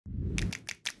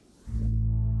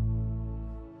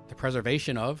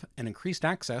preservation of and increased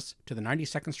access to the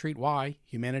 92nd Street Y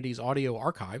Humanities Audio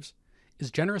Archives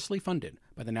is generously funded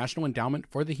by the National Endowment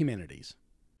for the Humanities.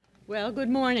 Well, good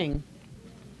morning.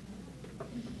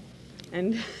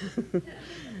 And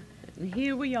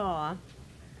here we are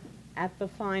at the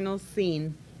final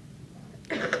scene.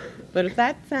 But if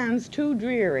that sounds too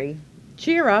dreary,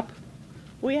 cheer up,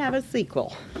 we have a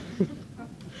sequel.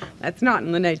 That's not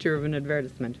in the nature of an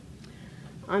advertisement.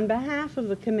 On behalf of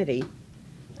the committee,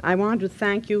 I want to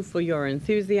thank you for your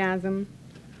enthusiasm,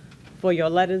 for your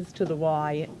letters to the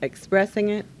Y expressing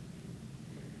it,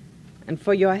 and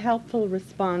for your helpful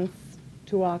response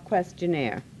to our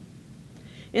questionnaire.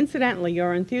 Incidentally,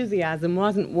 your enthusiasm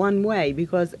wasn't one way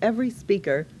because every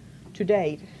speaker to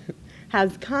date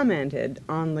has commented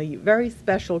on the very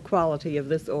special quality of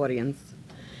this audience.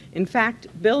 In fact,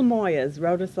 Bill Moyers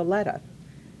wrote us a letter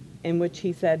in which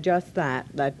he said just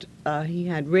that he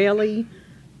had rarely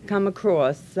come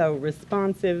across so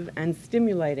responsive and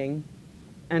stimulating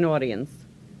an audience.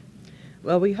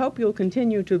 Well, we hope you'll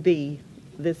continue to be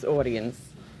this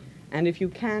audience. And if you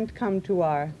can't come to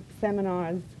our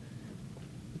seminars,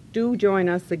 do join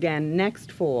us again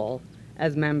next fall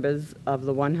as members of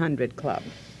the 100 Club.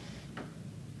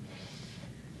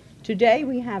 Today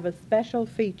we have a special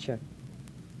feature.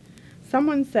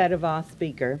 Someone said of our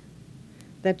speaker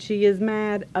that she is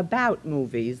mad about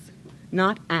movies,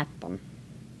 not at them.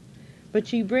 But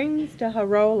she brings to her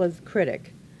role as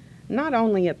critic not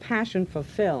only a passion for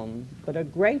film, but a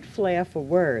great flair for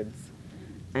words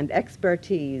and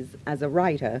expertise as a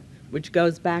writer, which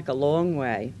goes back a long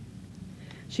way.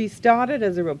 She started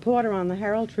as a reporter on the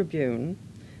Herald Tribune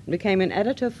and became an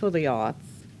editor for the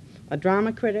arts, a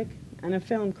drama critic, and a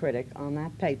film critic on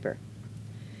that paper.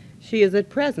 She is at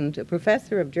present a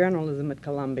professor of journalism at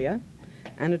Columbia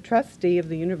and a trustee of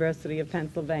the University of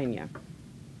Pennsylvania.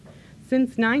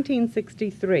 Since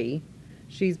 1963,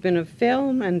 she's been a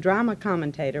film and drama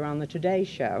commentator on The Today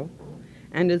Show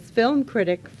and is film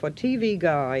critic for TV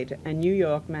Guide and New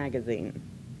York Magazine.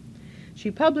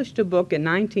 She published a book in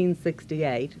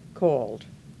 1968 called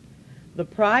The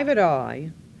Private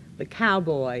Eye, the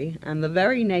Cowboy, and the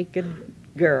Very Naked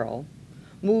Girl,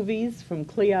 Movies from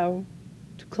Cleo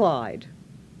to Clyde.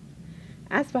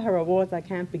 As for her awards, I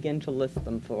can't begin to list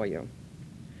them for you.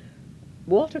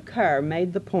 Walter Kerr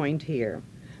made the point here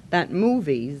that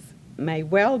movies may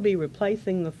well be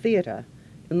replacing the theater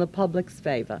in the public's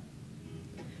favor.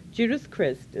 Judith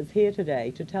Crist is here today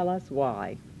to tell us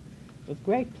why. With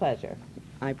great pleasure,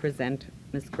 I present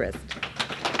Ms. Crist.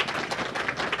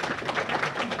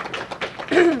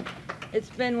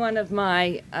 It's been one of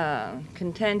my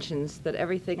contentions that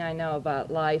everything I know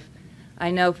about life I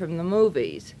know from the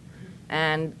movies,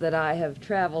 and that I have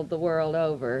traveled the world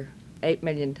over 8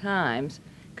 million times,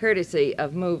 courtesy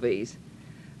of movies.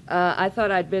 I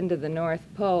thought I'd been to the North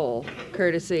Pole,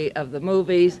 courtesy of the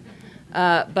movies,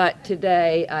 but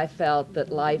today I felt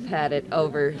that life had it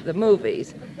over the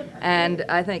movies. And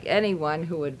I think anyone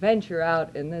who would venture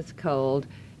out in this cold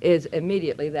is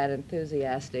immediately that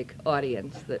enthusiastic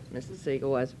audience that Mrs.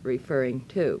 Siegel was referring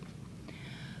to.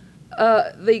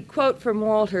 The quote from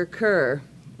Walter Kerr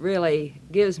really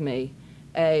gives me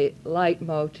a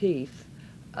leitmotif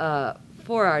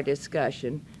for our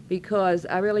discussion, because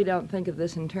I really don't think of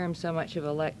this in terms so much of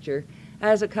a lecture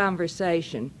as a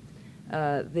conversation.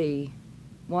 The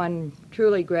one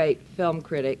truly great film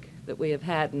critic that we have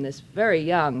had in this very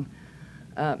young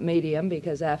medium,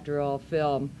 because after all,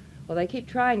 film, well, they keep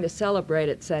trying to celebrate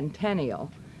its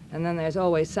centennial, and then there's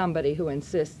always somebody who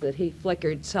insists that he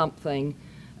flickered something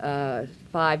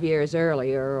 5 years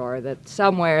earlier, or that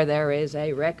somewhere there is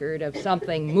a record of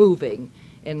something moving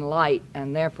in light,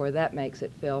 and therefore that makes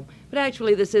it film. But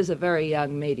actually, this is a very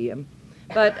young medium.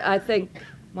 But I think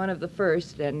one of the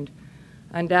first and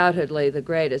undoubtedly the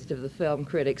greatest of the film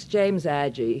critics, James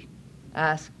Agee,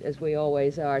 asked, as we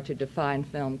always are, to define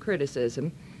film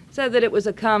criticism, said that it was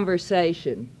a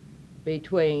conversation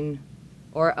between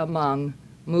or among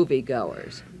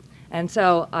moviegoers. And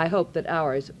so I hope that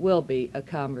ours will be a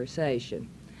conversation.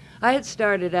 I had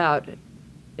started out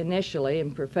initially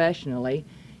and professionally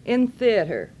in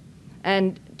theater,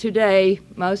 and today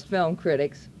most film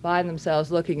critics find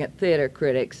themselves looking at theater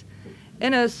critics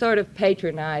in a sort of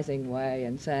patronizing way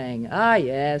and saying, ah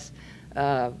yes,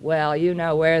 well, you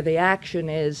know where the action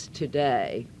is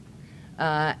today.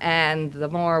 And the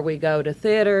more we go to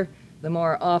theater, the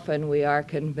more often we are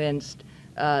convinced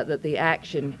that the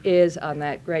action is on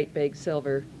that great big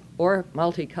silver or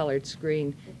multicolored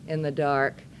screen in the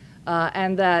dark,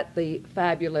 and that the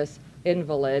fabulous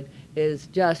invalid is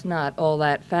just not all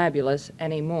that fabulous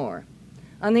anymore.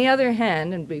 On the other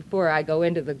hand, and before I go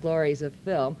into the glories of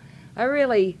film, I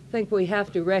really think we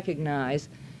have to recognize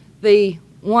the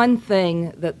one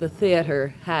thing that the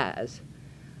theater has,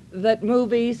 that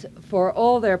movies, for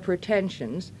all their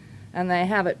pretensions, and they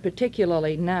have it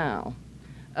particularly now,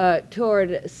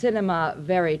 toward cinema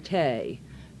verite,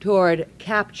 toward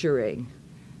capturing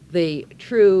the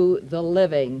true, the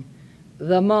living,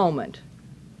 the moment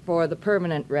for the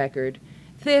permanent record,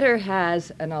 theater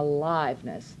has an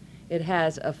aliveness. It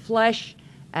has a flesh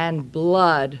and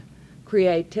blood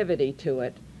creativity to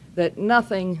it that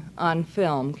nothing on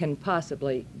film can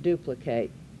possibly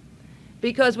duplicate.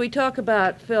 Because we talk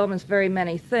about film as very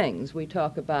many things. We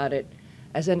talk about it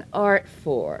as an art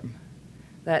form.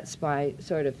 That's my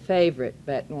sort of favorite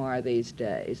bête noire these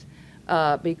days,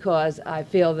 because I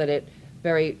feel that it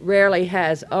very rarely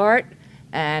has art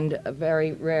and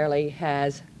very rarely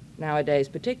has, nowadays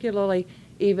particularly,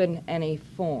 even any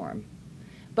form.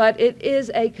 But it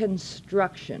is a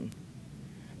construction.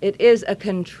 It is a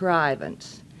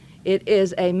contrivance. It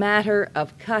is a matter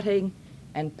of cutting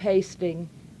and pasting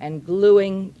and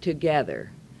gluing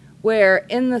together, where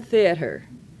in the theater,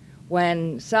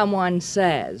 when someone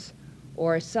says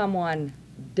or someone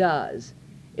does,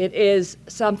 it is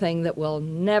something that will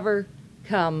never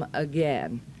come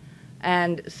again.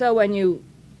 And so when you,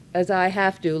 as I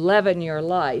have to, leaven your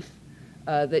life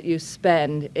that you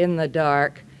spend in the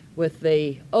dark with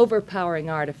the overpowering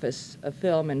artifice of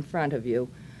film in front of you,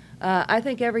 I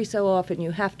think every so often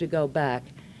you have to go back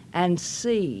and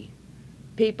see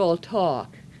people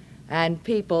talk, and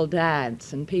people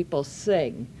dance, and people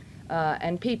sing,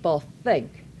 and people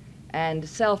think, and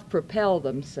self-propel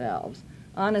themselves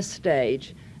on a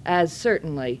stage, as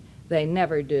certainly they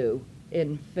never do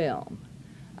in film.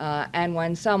 And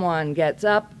when someone gets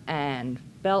up and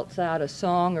belts out a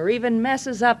song, or even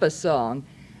messes up a song,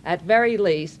 at very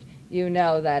least, you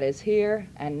know that is here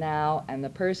and now, and the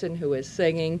person who is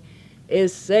singing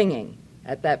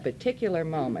at that particular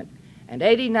moment. And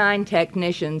 89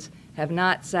 technicians have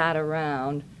not sat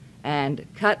around and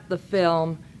cut the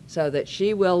film so that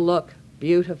she will look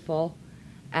beautiful,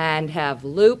 and have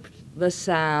looped the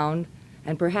sound,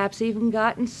 and perhaps even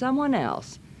gotten someone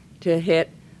else to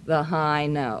hit the high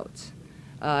notes.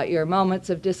 Your moments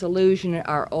of disillusion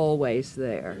are always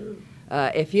there.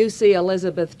 If you see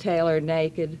Elizabeth Taylor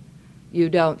naked, you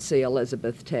don't see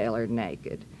Elizabeth Taylor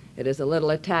naked. It is a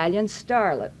little Italian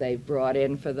starlet they've brought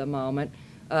in for the moment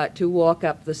to walk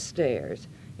up the stairs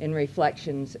in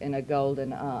Reflections in a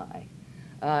Golden Eye.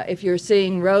 If you're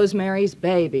seeing Rosemary's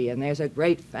Baby and there's a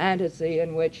great fantasy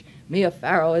in which Mia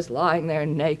Farrow is lying there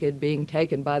naked being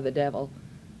taken by the devil,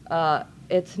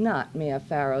 it's not Mia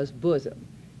Farrow's bosom.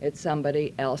 It's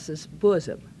somebody else's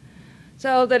bosom.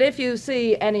 So that if you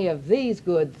see any of these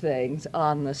good things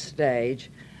on the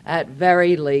stage, at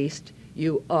very least,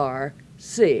 you are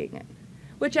seeing it,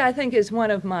 which I think is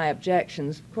one of my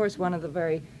objections. Of course, one of the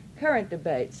very current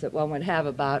debates that one would have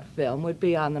about film would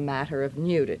be on the matter of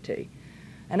nudity.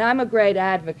 And I'm a great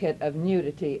advocate of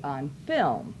nudity on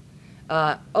film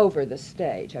over the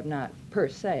stage. I'm not per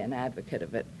se an advocate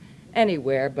of it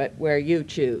anywhere but where you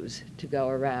choose to go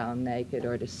around naked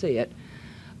or to see it.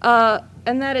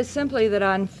 And that is simply that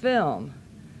on film,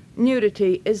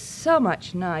 nudity is so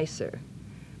much nicer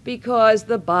because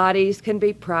the bodies can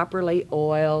be properly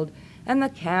oiled and the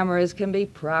cameras can be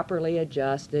properly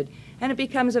adjusted, and it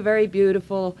becomes a very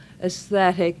beautiful,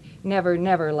 aesthetic,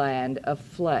 never land of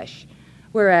flesh.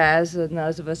 Whereas, and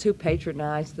those of us who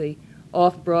patronize the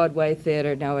off-Broadway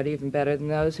theater know it even better than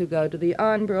those who go to the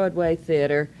on-Broadway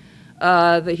theater,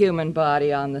 the human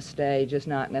body on the stage is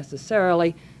not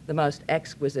necessarily the most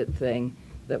exquisite thing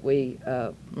that we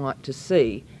want to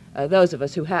see. Those of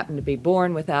us who happen to be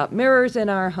born without mirrors in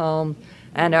our home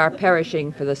and are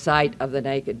perishing for the sight of the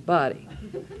naked body.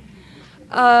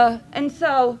 And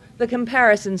so the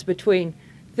comparisons between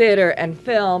theater and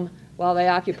film, while they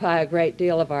occupy a great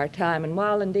deal of our time, and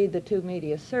while indeed the two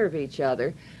media serve each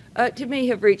other, to me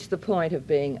have reached the point of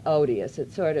being odious.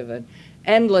 It's sort of an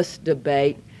endless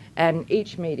debate, and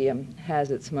each medium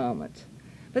has its moments.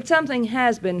 But something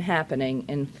has been happening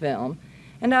in film,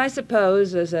 and I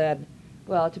suppose as a,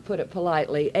 well, to put it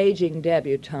politely, aging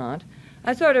debutante,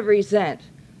 I sort of resent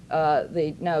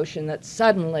the notion that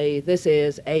suddenly this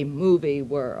is a movie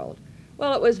world.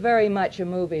 Well, it was very much a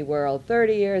movie world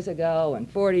 30 years ago and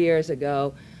 40 years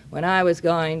ago when I was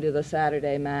going to the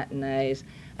Saturday matinees,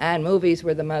 and movies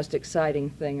were the most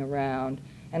exciting thing around.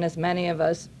 And as many of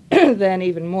us, then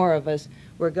even more of us,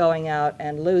 were going out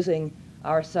and losing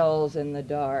our souls in the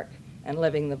dark and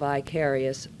living the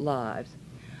vicarious lives.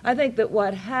 I think that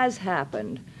what has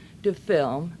happened to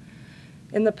film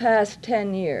in the past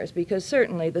 10 years, because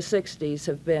certainly the 60s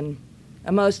have been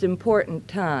a most important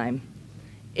time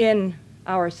in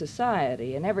our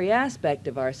society, in every aspect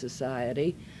of our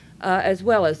society, as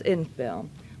well as in film.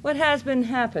 What has been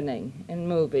happening in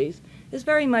movies is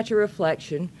very much a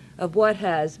reflection of what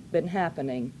has been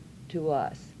happening to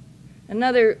us.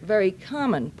 Another very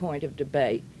common point of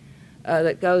debate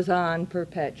that goes on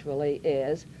perpetually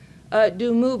is,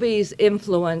 do movies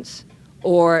influence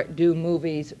or do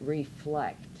movies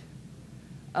reflect?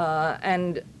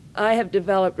 And I have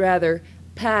developed rather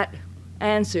pat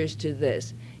answers to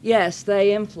this. Yes,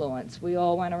 they influence. We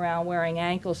all went around wearing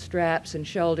ankle straps and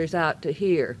shoulders out to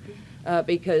here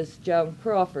because Joan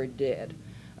Crawford did.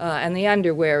 And the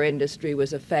underwear industry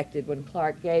was affected when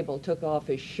Clark Gable took off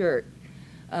his shirt.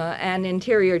 And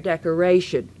interior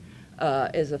decoration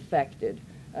is affected.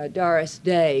 Doris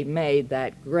Day made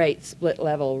that great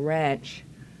split-level ranch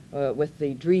with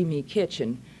the dreamy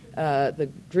kitchen, the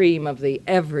dream of the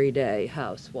everyday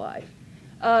housewife.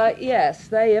 Yes,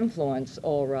 they influence,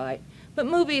 all right. But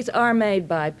movies are made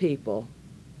by people,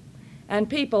 and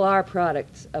people are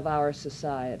products of our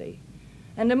society.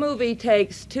 And a movie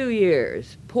takes 2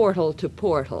 years, portal to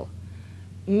portal,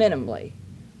 minimally,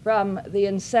 from the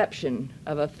inception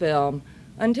of a film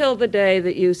until the day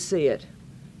that you see it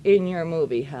in your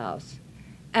movie house.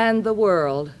 And the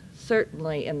world,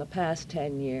 certainly in the past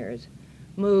 10 years,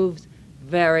 moves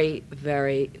very,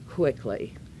 very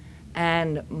quickly.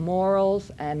 And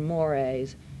morals and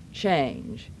mores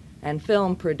change. And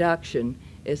film production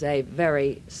is a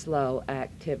very slow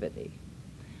activity.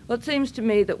 Well, it seems to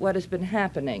me that what has been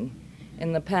happening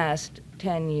in the past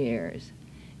 10 years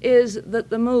is that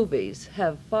the movies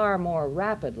have far more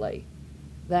rapidly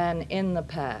than in the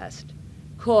past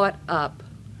caught up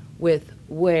with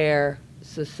where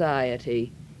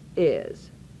society is.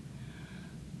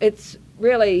 It's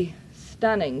really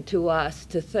stunning to us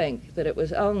to think that it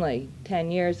was only 10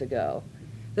 years ago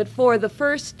that for the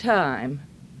first time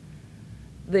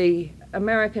the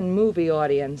American movie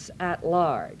audience at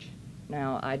large,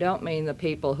 now I don't mean the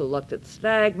people who looked at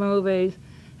stag movies,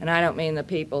 and I don't mean the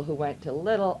people who went to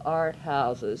little art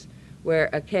houses where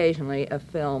occasionally a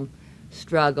film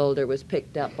struggled or was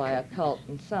picked up by a cult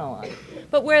and so on,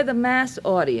 but where the mass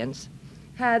audience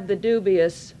had the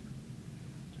dubious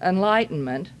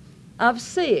enlightenment of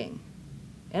seeing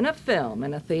in a film,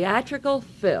 in a theatrical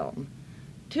film,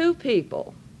 two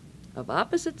people of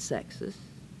opposite sexes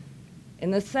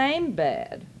in the same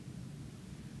bed,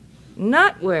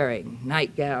 not wearing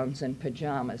nightgowns and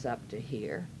pajamas up to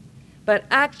here, but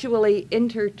actually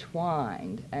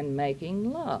intertwined and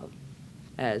making love,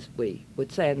 as we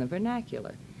would say in the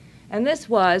vernacular. And this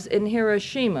was in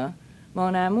Hiroshima,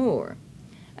 Mon Amour.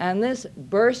 And this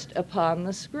burst upon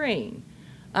the screen.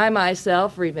 I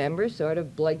myself remember sort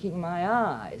of blinking my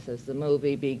eyes as the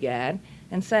movie began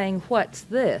and saying, "What's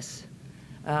this?"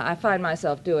 I find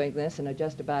myself doing this in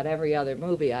just about every other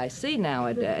movie I see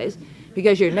nowadays,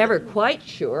 because you're never quite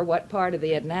sure what part of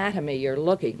the anatomy you're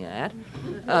looking at.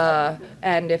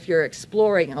 And if you're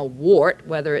exploring a wart,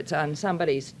 whether it's on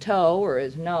somebody's toe or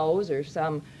his nose or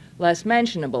some less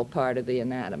mentionable part of the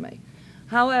anatomy.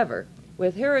 However,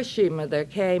 with Hiroshima, there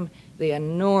came the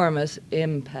enormous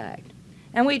impact.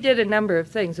 And we did a number of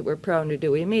things that we're prone to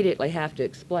do. We immediately have to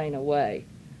explain away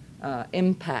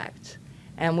impacts.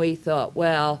 And we thought,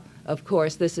 well, of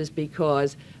course, this is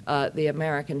because the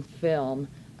American film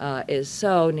is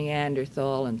so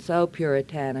Neanderthal and so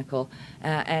puritanical,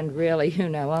 and really, you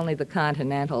know, only the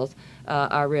Continentals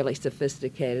are really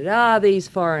sophisticated. These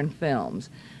foreign films.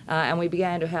 And we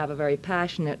began to have a very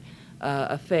passionate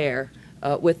affair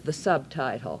with the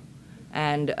subtitle.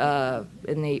 And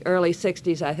in the early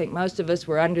 60s, I think most of us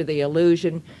were under the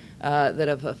illusion that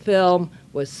if a film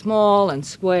was small and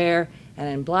square and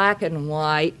in black and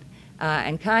white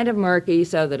and kind of murky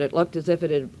so that it looked as if it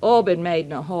had all been made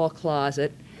in a hall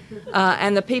closet,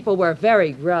 and the people were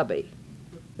very grubby.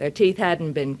 Their teeth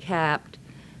hadn't been capped,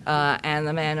 and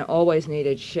the men always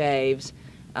needed shaves,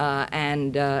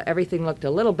 and everything looked a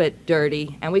little bit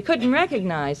dirty, and we couldn't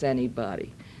recognize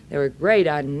anybody. There were great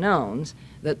unknowns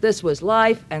that this was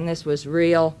life and this was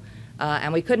real,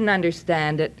 and we couldn't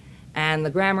understand it, and the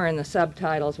grammar in the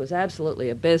subtitles was absolutely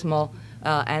abysmal,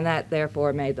 and that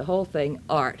therefore made the whole thing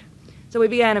art. So we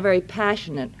began a very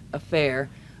passionate affair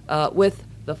with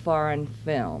the foreign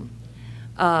film.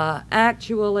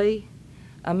 Actually,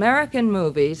 American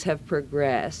movies have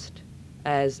progressed,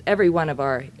 as every one of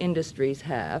our industries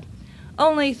have,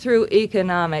 only through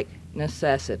economic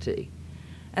necessity.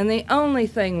 And the only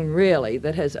thing really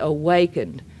that has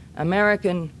awakened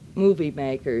American movie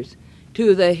makers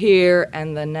to the here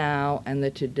and the now and the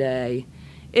today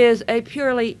is a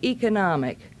purely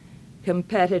economic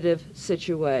competitive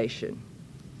situation.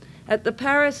 At the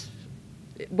Paris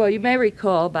well, you may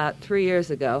recall about 3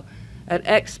 years ago at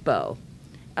Expo,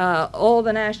 all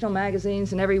the national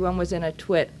magazines and everyone was in a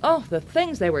twit. Oh, the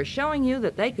things they were showing you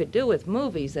that they could do with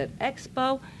movies at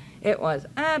Expo, it was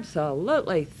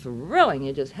absolutely thrilling.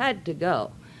 You just had to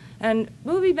go. And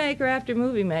movie maker after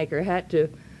movie maker had to,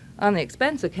 on the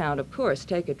expense account, of course,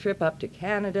 take a trip up to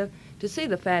Canada to see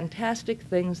the fantastic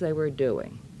things they were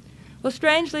doing. Well,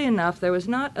 strangely enough, there was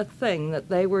not a thing that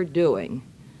they were doing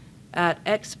at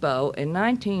Expo in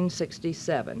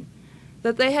 1967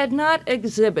 that they had not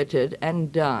exhibited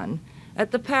and done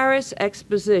at the Paris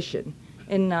Exposition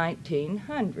in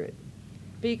 1900.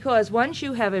 Because once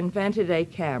you have invented a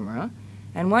camera,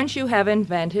 and once you have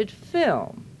invented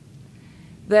film,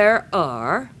 there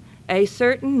are a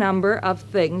certain number of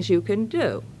things you can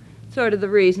do. Sort of the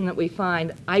reason that we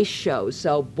find ice shows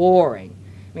so boring.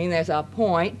 I mean, there's a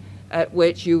point at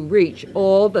which you reach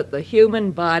all that the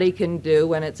human body can do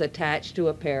when it's attached to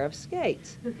a pair of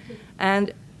skates.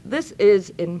 And this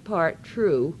is in part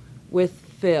true with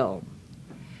film.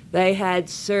 They had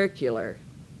circular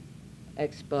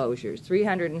exposures,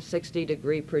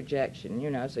 360-degree projection, you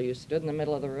know, so you stood in the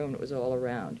middle of the room and it was all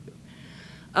around you.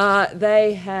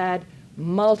 They had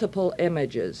multiple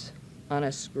images on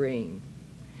a screen.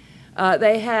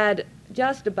 They had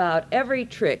just about every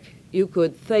trick you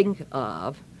could think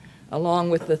of, along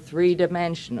with the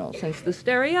three-dimensional, since the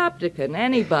stereopticon,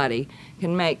 anybody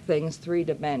can make things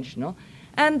three-dimensional,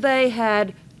 and they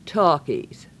had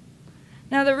talkies.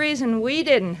 Now, the reason we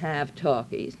didn't have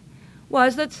talkies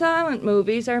was that silent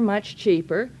movies are much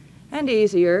cheaper and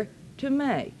easier to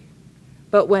make.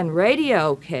 But when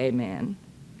radio came in,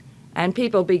 and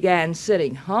people began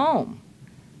sitting home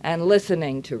and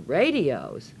listening to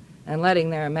radios and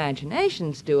letting their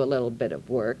imaginations do a little bit of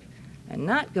work and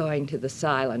not going to the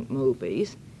silent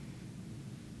movies,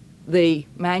 the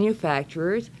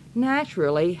manufacturers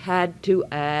naturally had to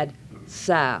add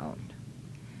sound.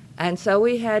 And so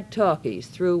we had talkies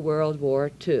through World War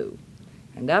II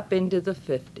and up into the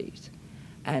 50s.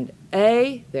 And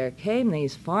there came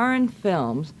these foreign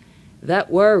films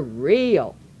that were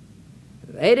real.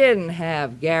 They didn't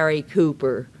have Gary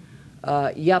Cooper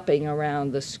yupping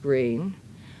around the screen.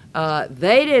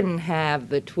 They didn't have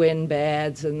the twin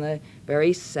beds and the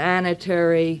very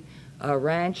sanitary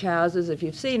ranch houses. If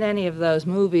you've seen any of those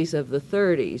movies of the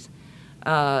 30s,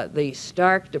 the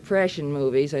stark depression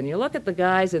movies, and you look at the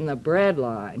guys in the bread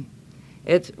line,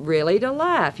 it's really to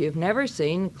laugh. You've never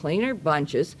seen cleaner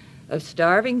bunches of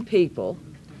starving people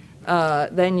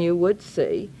than you would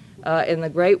see in the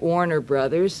great Warner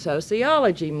Brothers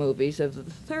sociology movies of the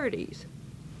 30s.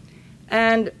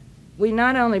 And we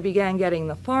not only began getting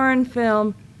the foreign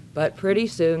film, but pretty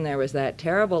soon there was that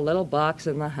terrible little box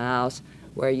in the house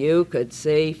where you could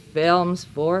see films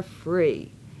for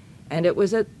free. And it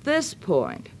was at this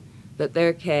point that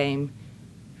there came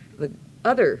the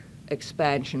other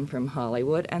expansion from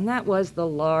Hollywood, and that was the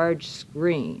large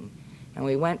screen. And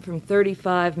we went from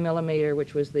 35 millimeter,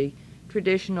 which was the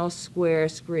traditional square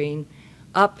screen,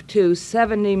 up to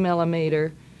 70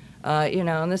 millimeter, you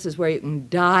know, and this is where you can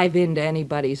dive into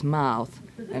anybody's mouth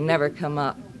and never come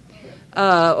up.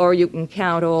 Or you can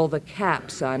count all the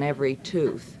caps on every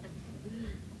tooth.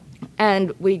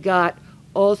 And we got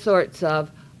all sorts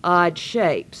of odd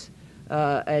shapes.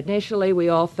 Initially, we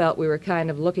all felt we were kind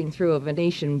of looking through a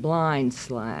Venetian blind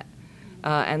slat,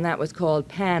 and that was called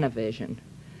Panavision.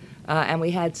 And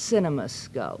we had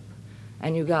CinemaScope,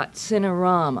 and you got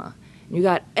Cinerama, and you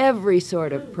got every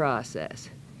sort of process.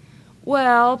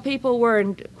 Well, people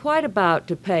weren't quite about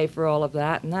to pay for all of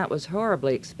that, and that was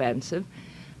horribly expensive.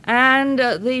 And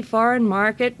the foreign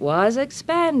market was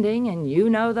expanding, and you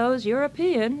know those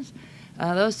Europeans,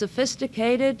 those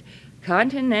sophisticated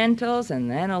continentals, and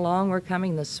then along were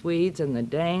coming the Swedes and the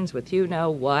Danes with you know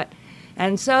what.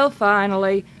 And so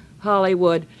finally,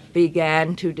 Hollywood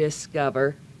began to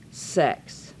discover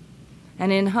sex.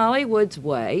 And in Hollywood's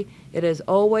way, it has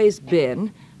always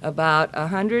been about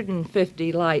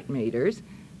 150 light meters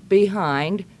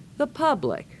behind the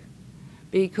public,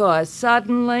 because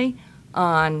suddenly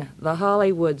on the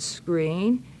Hollywood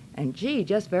screen, and gee,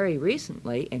 just very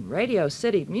recently in Radio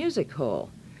City Music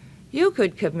Hall, you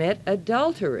could commit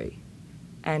adultery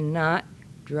and not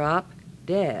drop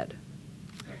dead.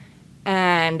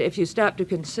 And if you stop to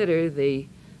consider the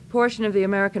portion of the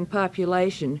American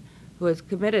population who has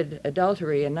committed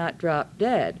adultery and not dropped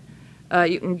dead,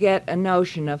 you can get a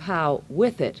notion of how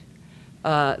with it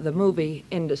the movie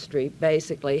industry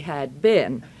basically had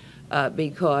been,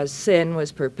 because sin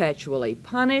was perpetually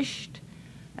punished,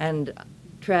 and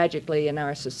tragically in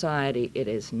our society it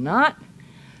is not.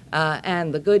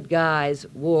 And the good guys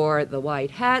wore the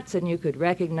white hats, and you could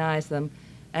recognize them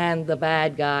And the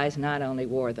bad guys not only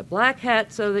wore the black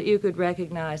hats so that you could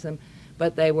recognize them,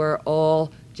 but they were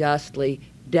all justly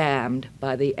damned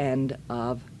by the end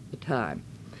of the time.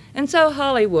 And so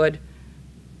Hollywood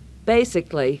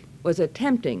basically was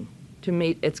attempting to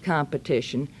meet its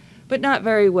competition, but not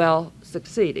very well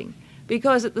succeeding,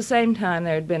 because at the same time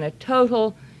there had been a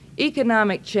total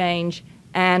economic change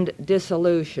and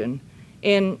dissolution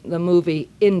in the movie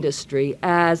industry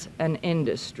as an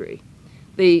industry.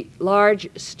 The large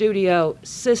studio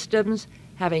systems,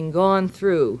 having gone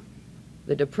through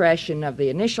the depression of the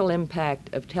initial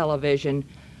impact of television,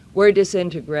 were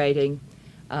disintegrating.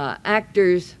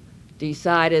 Actors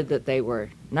decided that they were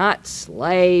not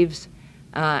slaves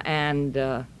and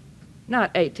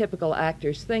not atypical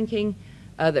actors thinking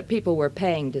that people were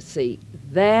paying to see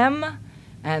them,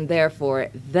 and therefore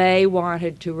they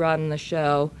wanted to run the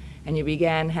show, and you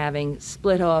began having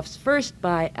split-offs first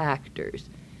by actors,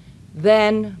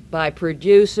 then by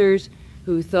producers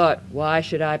who thought, why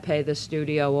should I pay the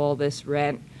studio all this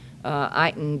rent?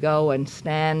 I can go and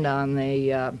stand on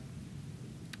the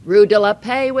Rue de la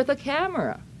Paix with a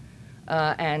camera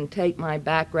and take my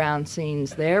background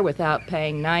scenes there without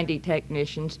paying 90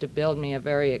 technicians to build me a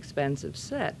very expensive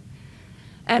set.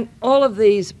 And all of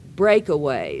these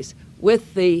breakaways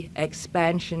with the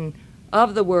expansion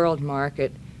of the world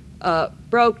market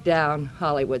broke down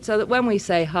Hollywood, so that when we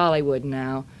say Hollywood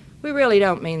now, we really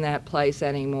don't mean that place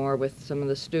anymore with some of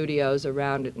the studios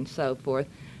around it and so forth.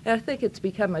 And I think it's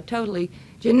become a totally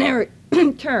generic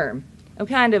term of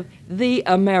kind of the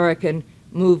American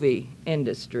movie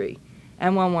industry.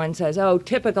 And when one says, oh,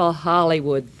 typical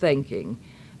Hollywood thinking,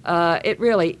 it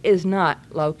really is not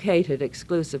located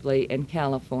exclusively in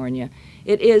California.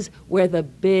 It is where the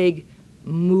big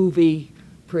movie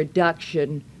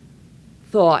production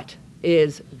thought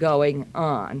is going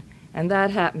on, and that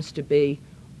happens to be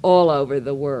all over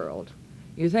the world.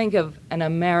 You think of an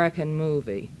American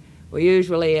movie, well,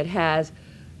 usually it has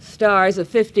stars of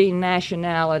 15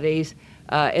 nationalities.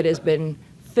 It has been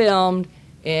filmed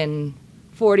in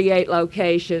 48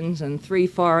 locations and 3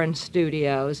 foreign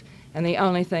studios, and the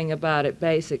only thing about it,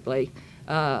 basically,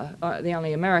 the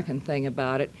only American thing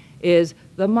about it, is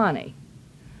the money.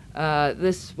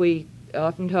 This we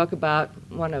often talk about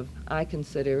I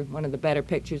consider one of the better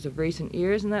pictures of recent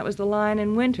years, and that was The Lion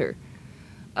in Winter.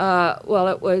 Well,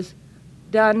 it was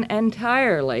done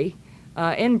entirely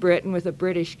in Britain with a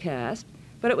British cast,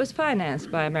 but it was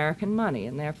financed by American money,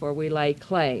 and therefore we lay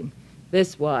claim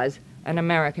this was an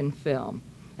American film.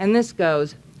 And this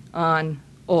goes on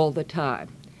all the time.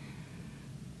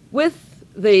 With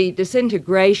the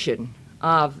disintegration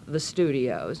of the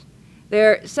studios,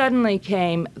 there suddenly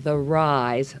came the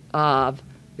rise of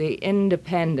the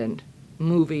independent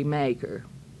movie maker.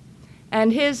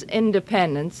 And his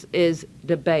independence is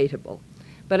debatable,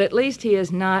 but at least he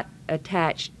is not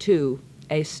attached to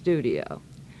a studio.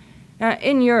 Now,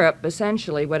 in Europe,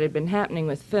 essentially what had been happening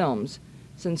with films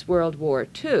since World War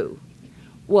II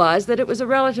was that it was a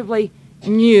relatively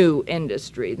new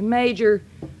industry. The major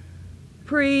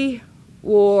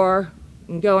pre-war,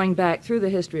 going back through the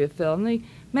history of film, the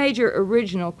major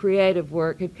original creative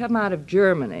work had come out of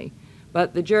Germany,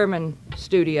 but the German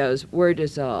studios were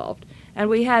dissolved. And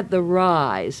we had the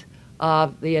rise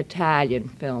of the Italian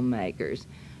filmmakers.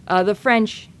 The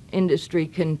French industry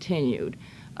continued.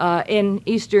 In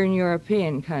Eastern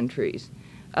European countries,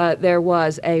 there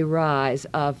was a rise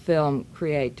of film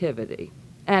creativity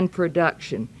and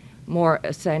production, more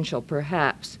essential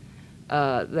perhaps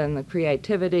than the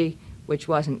creativity, which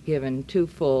wasn't given too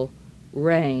full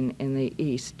rein in the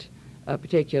East,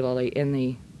 particularly in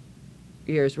the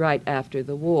years right after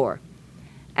the war.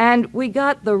 And we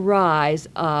got the rise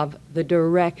of the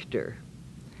director,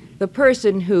 the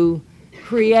person who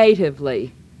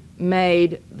creatively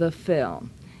made the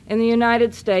film. In the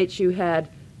United States, you had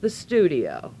the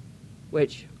studio,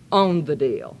 which owned the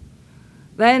deal.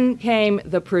 Then came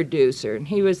the producer, and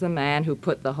he was the man who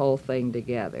put the whole thing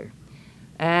together.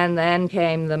 And then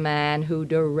came the man who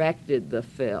directed the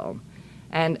film.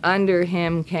 And under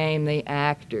him came the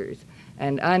actors.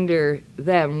 And under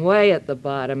them, way at the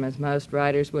bottom, as most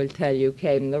writers will tell you,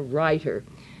 came the writer,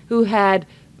 who had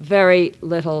very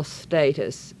little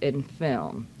status in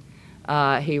film.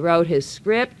 He wrote his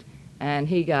script, and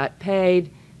he got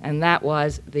paid, and that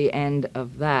was the end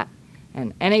of that.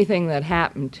 And anything that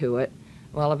happened to it,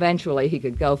 well, eventually he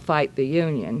could go fight the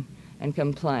union and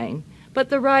complain. But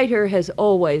the writer has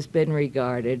always been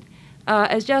regarded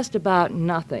as just about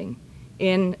nothing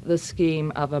in the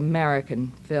scheme of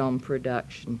American film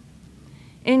production.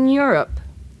 In Europe,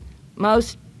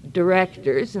 most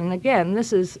directors, and again,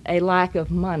 this is a lack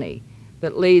of money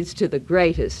that leads to the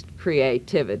greatest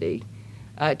creativity,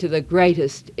 to the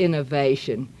greatest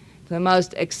innovation, to the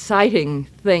most exciting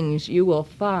things you will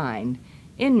find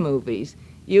in movies,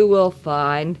 you will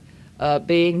find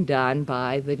being done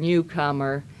by the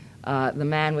newcomer, the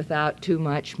man without too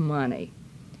much money.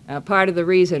 Part of the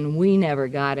reason we never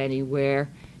got anywhere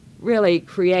really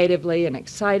creatively and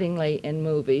excitingly in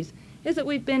movies is that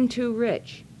we've been too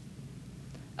rich.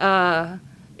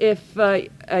 If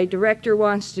a director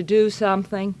wants to do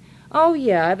something, oh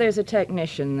yeah, there's a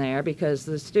technician there, because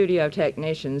the studio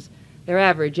technicians, their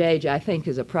average age, I think,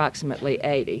 is approximately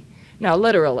 80. No,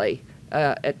 literally,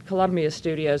 at Columbia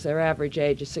Studios, their average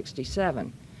age is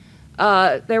 67.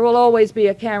 There will always be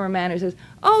a cameraman who says,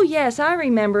 oh yes, I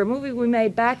remember a movie we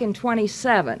made back in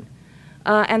 27.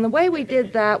 And the way we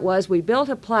did that was we built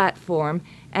a platform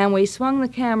and we swung the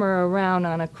camera around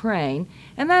on a crane,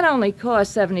 and that only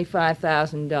cost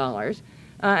 $75,000,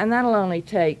 and that'll only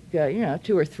take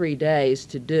 2 or 3 days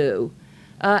to do.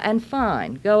 And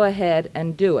fine, go ahead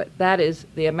and do it. That is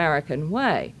the American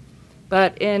way.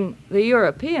 But in the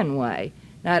European way,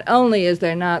 not only is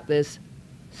there not this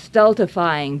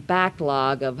stultifying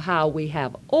backlog of how we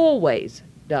have always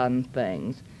done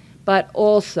things, but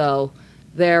also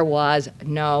there was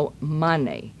no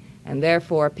money, and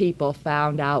therefore people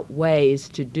found out ways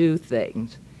to do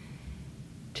things.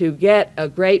 To get a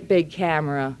great big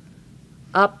camera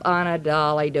up on a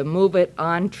dolly, to move it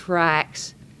on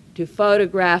tracks, to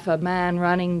photograph a man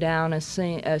running down a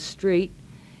street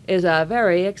is a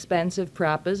very expensive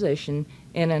proposition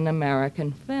in an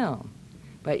American film.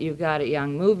 But you've got a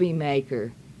young movie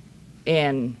maker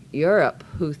in Europe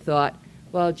who thought,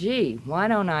 well, gee, why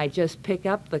don't I just pick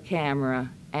up the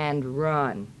camera and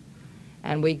run?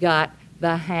 And we got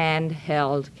the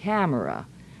handheld camera,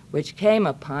 which came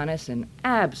upon us in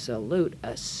absolute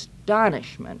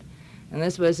astonishment. And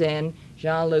this was in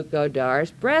Jean-Luc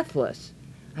Godard's Breathless.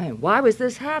 I mean, why was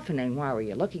this happening? Why were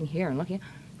you looking here and looking?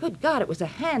 Good God, it was a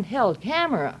handheld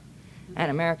camera.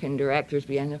 And American directors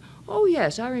began to, oh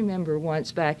yes, I remember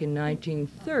once back in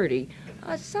 1930,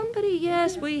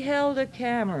 yes, we held a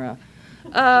camera.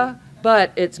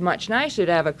 But it's much nicer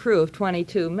to have a crew of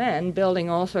 22 men building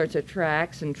all sorts of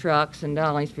tracks and trucks and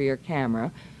dollies for your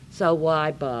camera, so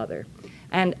why bother?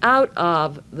 And out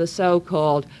of the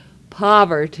so-called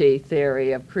poverty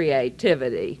theory of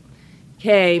creativity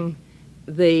came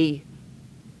the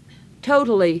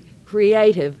totally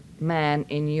creative man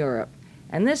in Europe.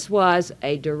 And this was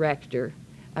a director,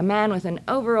 a man with an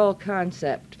overall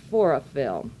concept for a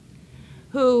film,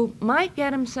 who might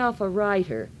get himself a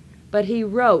writer, but he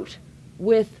wrote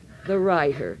with the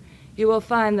writer. You will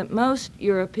find that most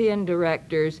European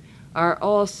directors are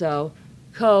also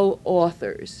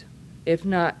co-authors. If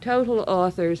not total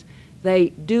authors, they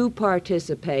do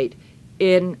participate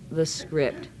in the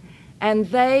script. And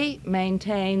they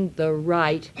maintain the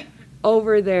right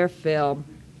over their film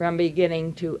from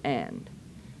beginning to end.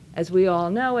 As we all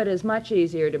know, it is much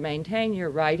easier to maintain your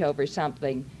right over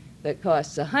something that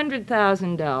costs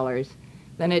 $100,000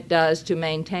 than it does to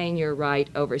maintain your right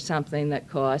over something that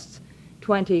costs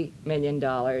 $20 million,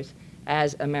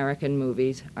 as American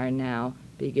movies are now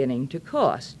beginning to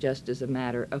cost, just as a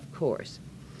matter of course.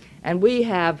 And we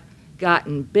have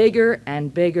gotten bigger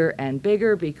and bigger and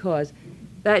bigger because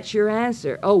that's your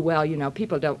answer. Oh, well, you know,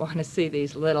 people don't want to see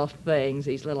these little things,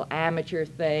 these little amateur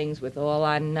things with all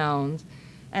unknowns.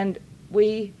 And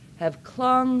we have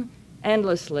clung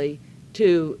endlessly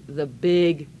to the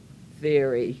big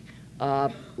theory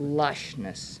of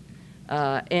lushness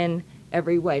in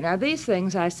every way. Now, these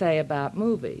things I say about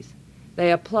movies,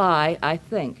 they apply, I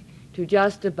think, to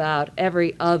just about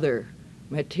every other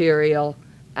material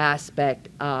aspect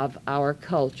of our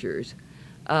cultures.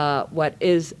 What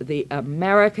is the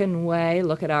American way?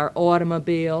 Look at our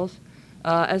automobiles,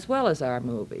 as well as our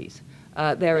movies.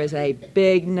 There is a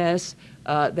bigness,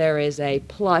 there is a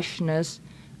plushness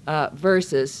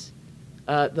versus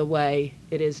the way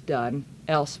it is done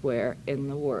elsewhere in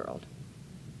the world.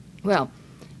 Well,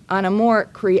 on a more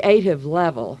creative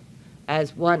level,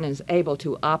 as one is able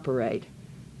to operate,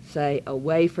 say,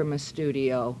 away from a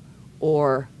studio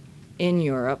or in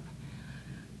Europe,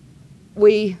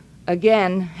 we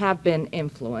again have been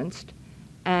influenced,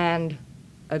 and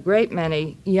a great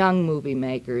many young movie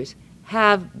makers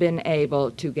have been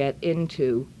able to get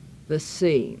into the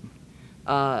scene.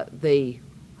 The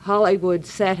Hollywood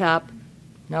setup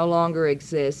no longer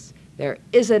exists. There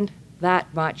isn't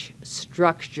that much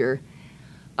structure.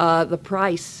 The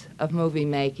price of movie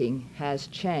making has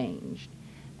changed.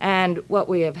 And what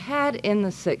we have had in the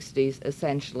 60s,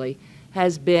 essentially,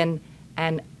 has been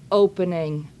an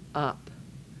opening up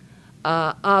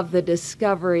of the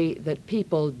discovery that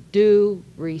people do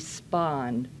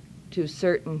respond to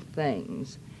certain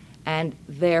things, and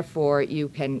therefore you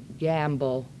can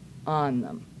gamble on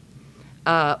them.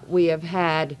 We have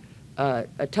had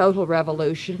a total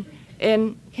revolution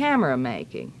in camera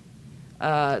making.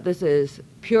 This is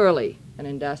purely an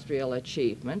industrial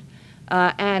achievement,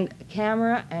 and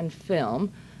camera and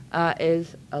film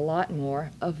is a lot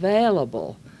more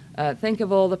available. Think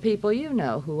of all the people you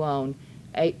know who own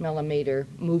 8mm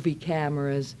movie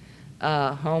cameras,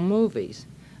 home movies,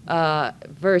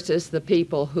 versus the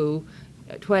people who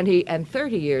 20 and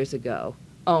 30 years ago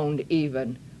owned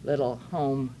even little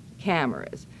home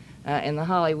cameras. In the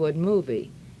Hollywood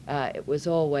movie, it was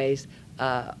always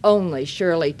only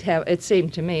it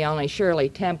seemed to me, only Shirley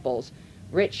Temple's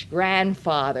rich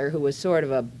grandfather, who was sort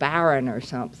of a baron or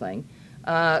something,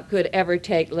 could ever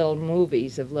take little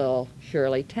movies of little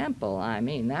Shirley Temple. I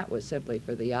mean, that was simply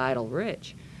for the idle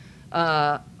rich.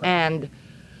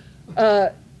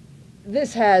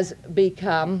 This has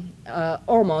become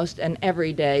almost an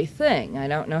everyday thing. I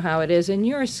don't know how it is in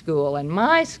your school. In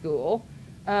my school,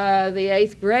 the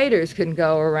 8th graders can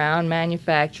go around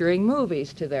manufacturing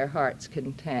movies to their heart's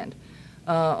content,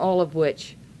 all of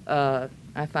which I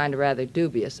find a rather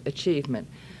dubious achievement.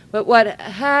 But what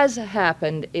has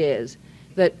happened is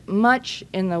that much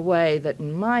in the way that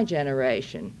in my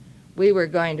generation we were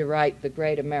going to write the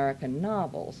great American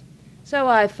novels, so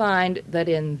I find that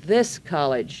in this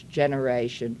college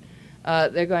generation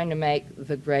they're going to make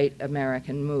the great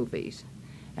American movies.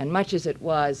 And much as it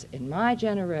was in my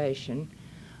generation,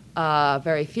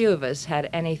 very few of us had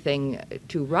anything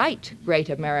to write great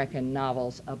American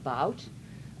novels about.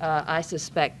 I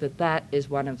suspect that that is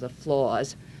one of the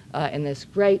flaws in this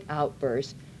great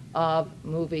outburst of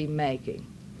movie making.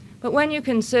 But when you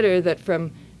consider that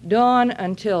from dawn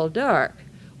until dark,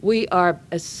 we are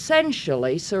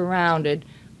essentially surrounded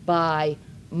by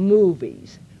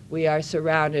movies. We are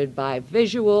surrounded by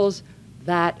visuals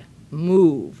that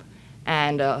move.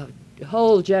 And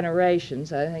whole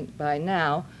generations, I think by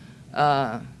now,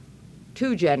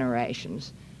 2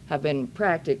 generations have been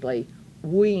practically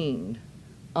weaned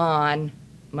on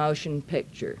motion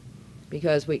picture.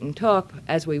 Because we can talk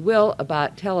as we will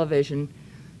about television,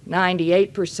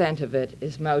 98% of it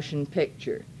is motion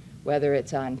picture, whether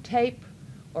it's on tape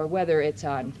or whether it's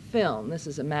on film. This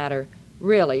is a matter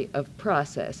really of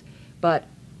process. But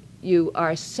you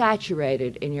are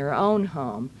saturated in your own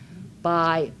home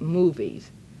by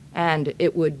movies. And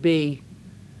it would be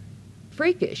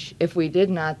freakish if we did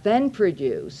not then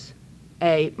produce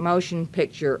a motion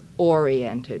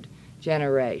picture-oriented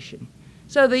generation.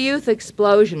 So the youth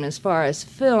explosion as far as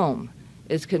film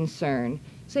is concerned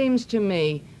seems to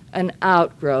me an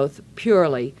outgrowth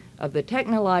purely of the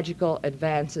technological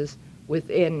advances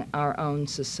within our own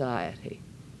society.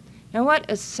 Now, what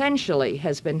essentially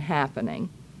has been happening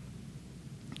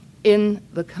in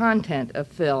the content of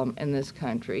film in this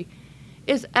country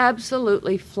is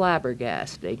absolutely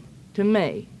flabbergasting to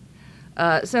me,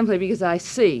 simply because I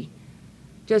see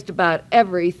just about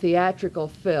every theatrical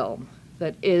film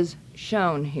that is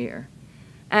shown here.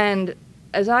 And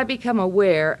as I become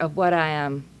aware of what I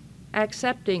am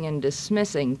accepting and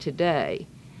dismissing today,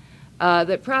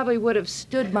 that probably would have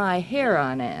stood my hair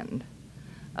on end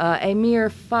a mere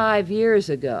 5 years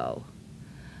ago,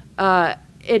 I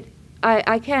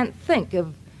can't think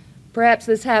of, perhaps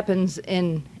this happens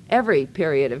in every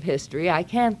period of history, I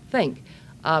can't think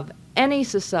of any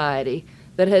society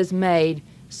that has made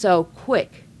so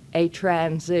quick a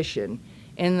transition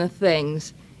in the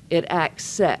things it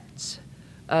accepts.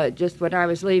 Just when I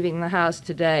was leaving the house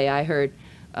today, I heard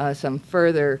some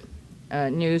further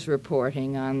news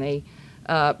reporting on the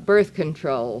birth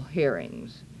control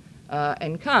hearings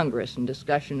in Congress and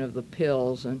discussion of the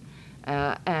pills, and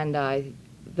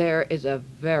there is a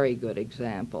very good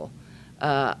example.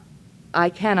 I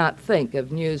cannot think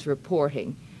of news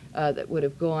reporting that would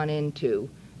have gone into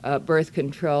birth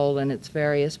control and its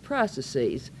various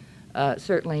processes,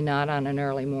 certainly not on an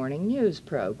early morning news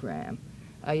program.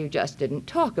 You just didn't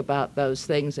talk about those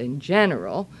things in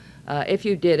general. If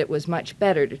you did, it was much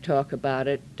better to talk about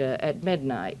it at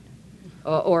midnight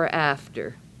or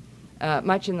after,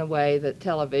 much in the way that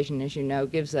television, as you know,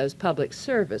 gives those public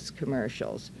service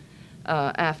commercials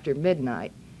after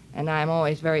midnight. And I'm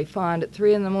always very fond at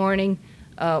 3 in the morning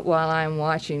while I'm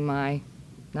watching my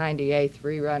 98th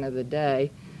rerun of the day.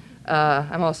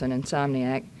 I'm also an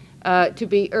insomniac. To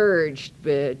be urged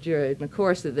during the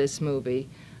course of this movie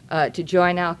to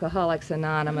join Alcoholics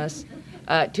Anonymous,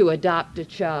 to adopt a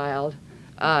child,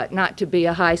 not to be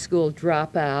a high school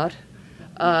dropout,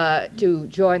 to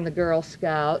join the Girl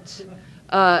Scouts.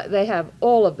 They have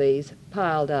all of these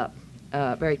piled up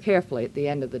very carefully at the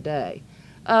end of the day.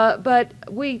 But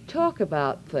we talk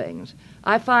about things.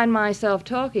 I find myself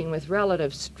talking with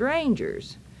relative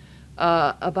strangers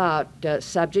about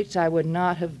subjects I would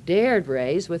not have dared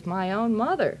raise with my own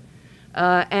mother.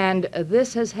 And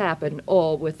this has happened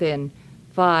all within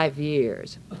 5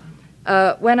 years.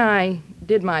 When I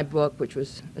did my book, which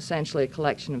was essentially a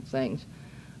collection of things,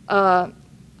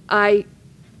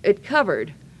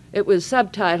 it was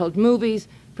subtitled Movies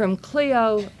from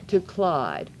Cleo to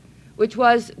Clyde, which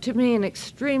was, to me, an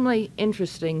extremely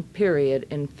interesting period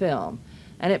in film.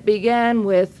 And it began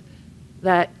with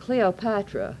that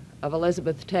Cleopatra of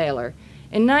Elizabeth Taylor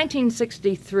in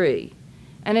 1963,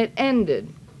 and it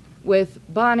ended with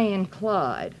Bonnie and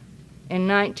Clyde in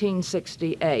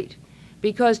 1968,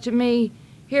 because to me,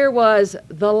 here was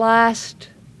the last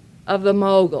of the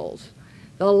moguls,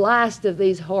 the last of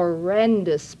these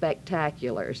horrendous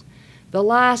spectaculars, the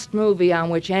last movie on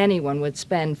which anyone would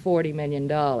spend $40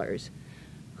 million.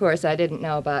 Of course, I didn't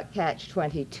know about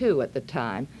Catch-22 at the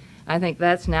time. I think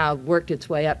that's now worked its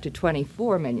way up to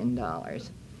 $24 million.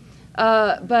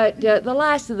 But the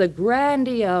last of the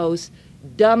grandiose,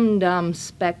 dumb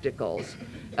spectacles,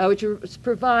 which was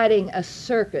providing a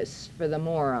circus for the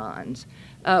morons,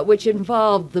 which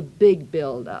involved the big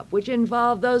build-up, which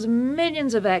involved those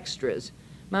millions of extras,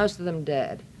 most of them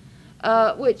dead,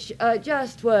 which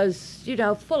just was,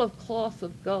 full of cloth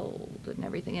of gold and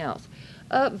everything else,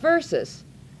 versus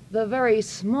the very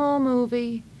small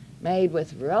movie made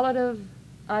with relative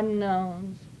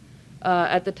unknowns.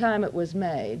 At the time it was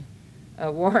made,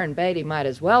 Warren Beatty might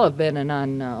as well have been an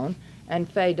unknown, and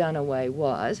Faye Dunaway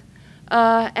was,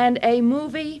 and a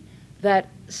movie that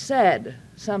said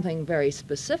something very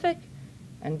specific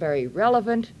and very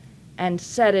relevant and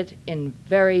said it in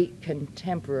very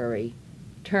contemporary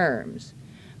terms,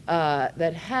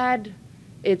 that had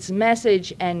its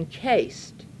message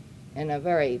encased in a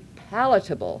very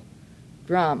palatable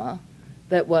drama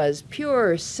that was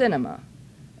pure cinema.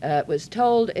 It was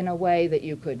told in a way that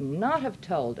you could not have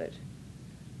told it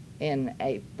in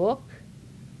a book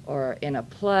or in a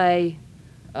play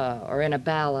or in a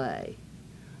ballet.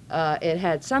 It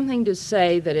had something to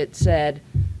say that it said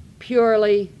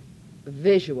purely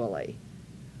visually.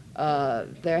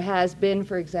 There has been,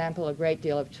 for example, a great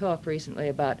deal of talk recently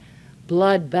about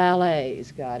blood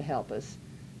ballets, God help us,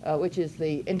 which is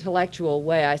the intellectual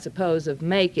way, I suppose, of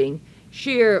making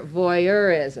sheer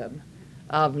voyeurism,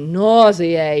 of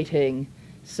nauseating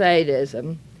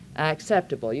sadism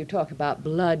acceptable. You talk about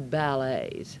blood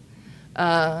ballets.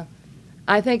 I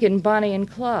think in Bonnie and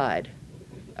Clyde,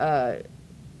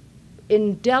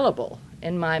 indelible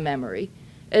in my memory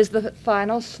is the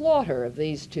final slaughter of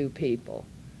these two people.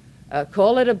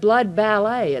 Call it a blood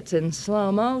ballet. It's in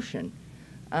slow motion.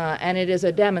 And it is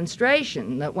a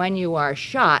demonstration that when you are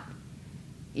shot,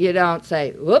 you don't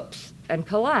say, whoops, and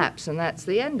collapse, and that's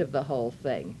the end of the whole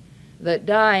thing. That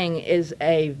dying is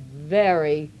a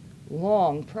very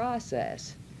long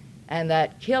process, and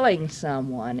that killing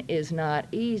someone is not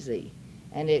easy.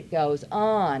 And it goes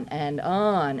on,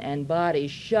 and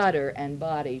bodies shudder and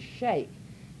bodies shake,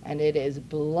 and it is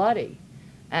bloody.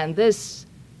 And this,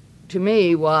 to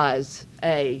me, was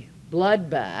a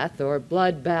bloodbath, or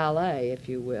blood ballet, if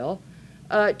you will,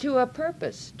 to a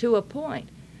purpose, to a point,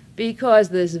 because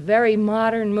this very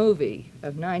modern movie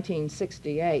of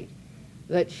 1968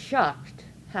 that shocked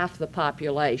half the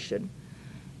population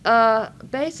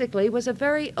basically was a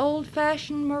very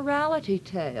old-fashioned morality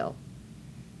tale.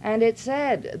 And it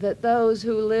said that those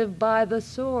who live by the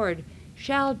sword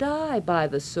shall die by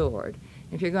the sword.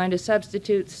 If you're going to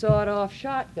substitute sawed-off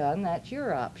shotgun, that's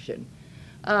your option.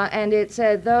 And it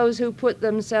said those who put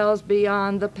themselves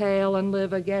beyond the pale and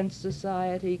live against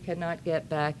society cannot get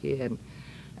back in.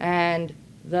 And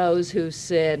those who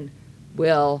sin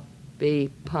will be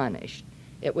punished.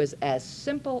 It was as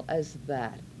simple as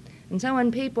that. And so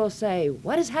when people say,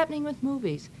 what is happening with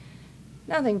movies?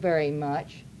 Nothing very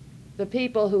much. The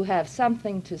people who have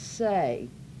something to say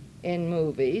in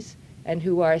movies and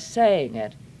who are saying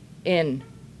it in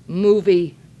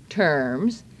movie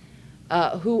terms,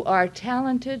 who are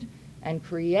talented and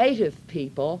creative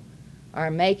people, are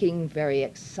making very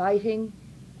exciting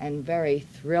and very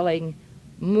thrilling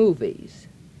movies.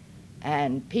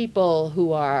 And people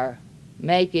who are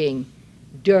making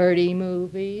dirty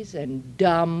movies and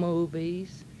dumb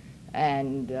movies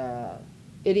and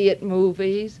idiot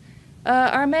movies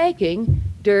are making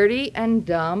dirty and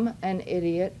dumb and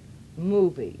idiot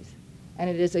movies. And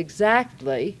it is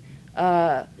exactly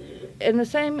in the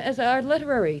same as our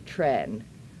literary trend.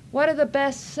 What are the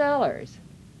best sellers?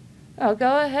 Oh,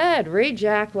 go ahead, read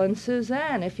Jacqueline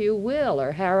Suzanne, if you will,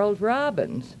 or Harold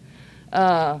Robbins.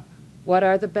 What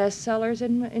are the best sellers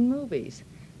in movies?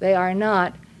 They are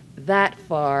not that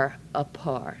far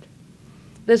apart.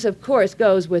 This, of course,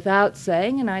 goes without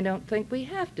saying, and I don't think we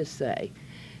have to say,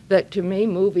 that to me,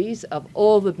 movies of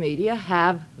all the media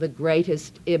have the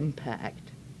greatest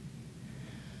impact.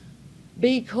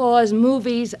 Because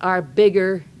movies are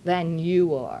bigger than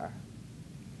you are.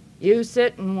 You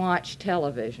sit and watch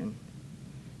television,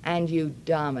 and you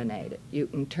dominate it. You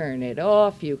can turn it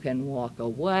off, you can walk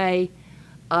away.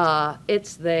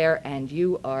 It's there, and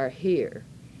you are here.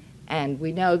 And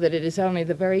we know that it is only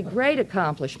the very great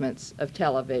accomplishments of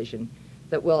television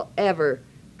that will ever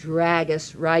drag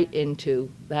us right into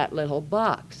that little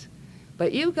box.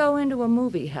 But you go into a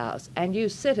movie house and you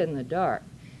sit in the dark.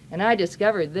 And I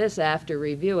discovered this after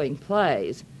reviewing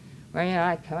plays, where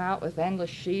I come out with endless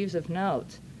sheaves of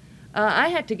notes. I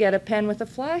had to get a pen with a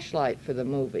flashlight for the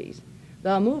movies.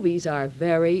 The movies are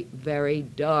very, very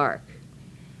dark.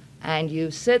 And you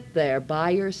sit there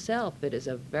by yourself. It is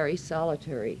a very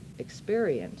solitary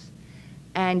experience.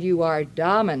 And you are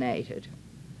dominated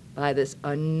by this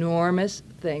enormous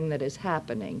thing that is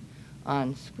happening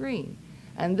on screen.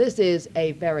 And this is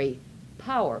a very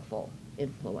powerful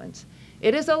influence.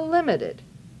 It is a limited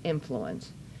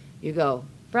influence. You go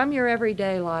from your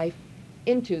everyday life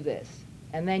into this,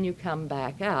 and then you come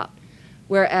back out.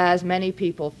 Whereas many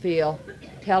people feel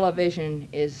television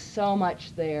is so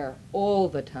much there all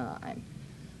the time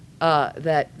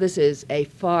that this is a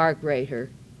far greater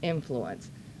influence.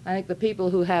 I think the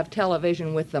people who have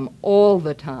television with them all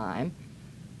the time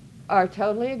are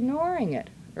totally ignoring it,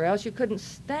 or else you couldn't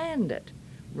stand it,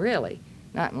 really.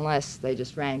 Not unless they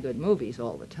just ran good movies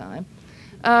all the time.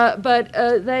 But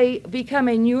they become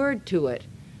inured to it.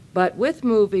 But with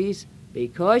movies,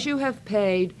 because you have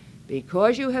paid,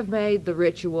 because you have made the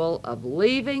ritual of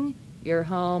leaving your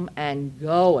home and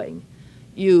going,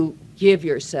 you give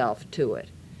yourself to it.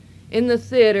 In the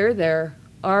theater, there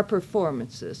are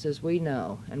performances, as we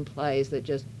know, and plays that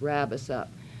just grab us up.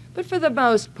 But for the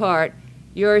most part,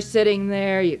 you're sitting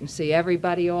there, you can see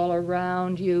everybody all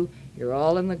around you, you're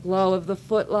all in the glow of the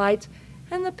footlights,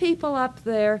 and the people up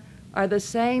there are the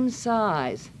same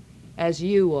size as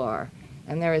you are.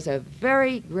 And there is a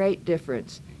very great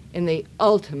difference in the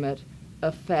ultimate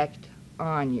effect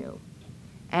on you.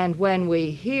 And when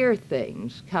we hear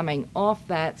things coming off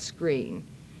that screen,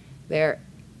 their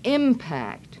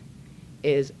impact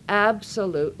is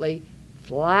absolutely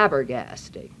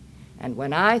flabbergasting. And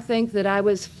when I think that I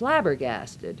was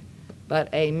flabbergasted, but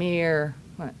a mere,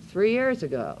 3 years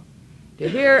ago, to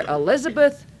hear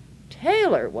Elizabeth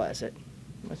Taylor, was it?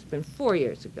 Must have been 4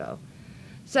 years ago,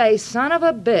 say, "Son of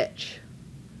a bitch."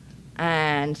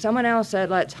 And someone else said,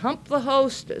 "Let's hump the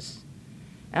hostess."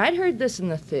 And I'd heard this in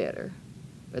the theater,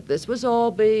 but this was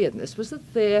Albee, and this was the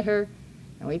theater,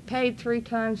 and we paid 3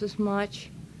 times as much.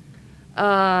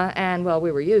 And, well,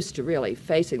 we were used to really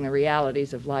facing the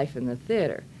realities of life in the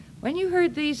theater. When you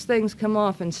heard these things come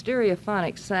off in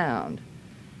stereophonic sound,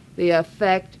 the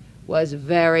effect was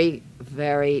very,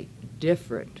 very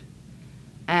different.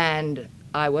 And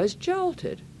I was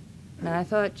jolted. And I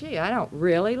thought, gee, I don't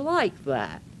really like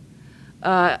that.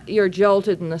 You're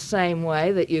jolted in the same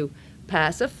way that you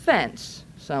pass a fence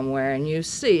somewhere and you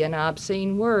see an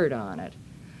obscene word on it.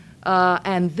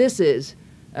 And this is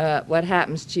what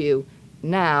happens to you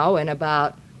now in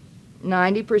about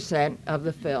 90% of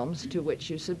the films to which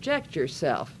you subject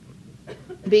yourself.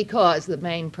 Because the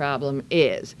main problem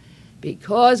is,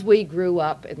 because we grew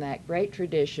up in that great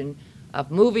tradition of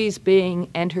movies being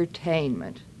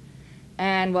entertainment,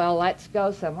 and, well, let's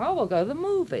go somewhere, oh, we'll go to the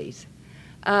movies.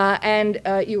 And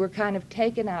you were kind of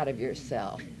taken out of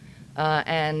yourself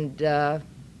and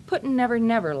put in Never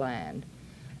Never Land.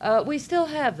 We still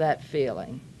have that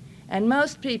feeling. And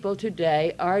most people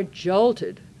today are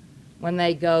jolted when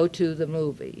they go to the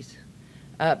movies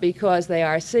because they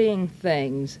are seeing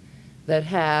things that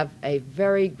have a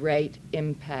very great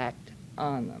impact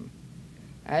on them.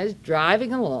 I was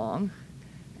driving along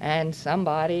and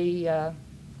somebody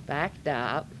backed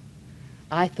out,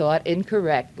 I thought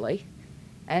incorrectly,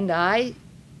 and I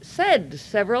said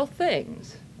several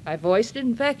things. I voiced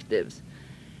invectives,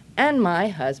 and my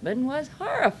husband was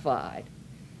horrified.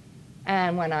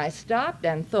 And when I stopped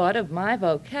and thought of my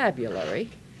vocabulary,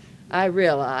 I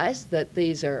realized that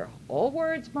these are all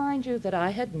words, mind you, that I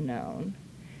had known,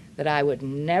 that I would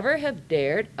never have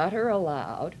dared utter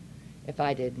aloud if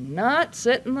I did not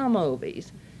sit in the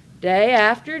movies day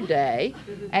after day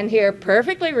and hear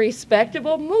perfectly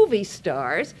respectable movie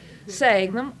stars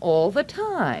saying them all the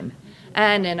time.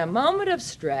 And in a moment of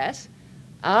stress,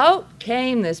 out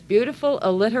came this beautiful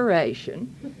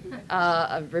alliteration,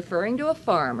 referring to a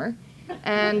farmer,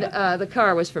 and the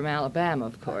car was from Alabama,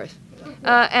 of course.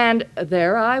 And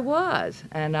there I was,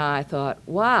 and I thought,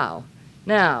 wow.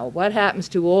 Now, what happens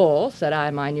to all, said I,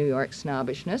 my New York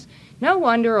snobbishness, no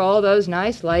wonder all those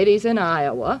nice ladies in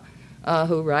Iowa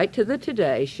who write to the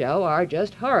Today Show are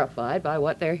just horrified by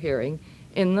what they're hearing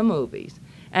in the movies.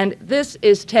 And this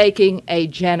is taking a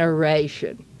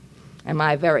generation. And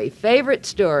my very favorite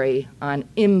story on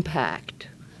impact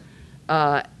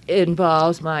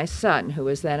involves my son, who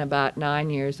was then about 9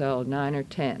 years old, 9 or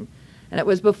 10. And it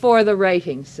was before the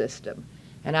rating system.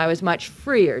 And I was much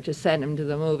freer to send him to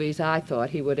the movies I thought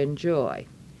he would enjoy.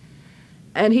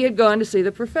 And he had gone to see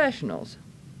The Professionals,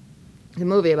 the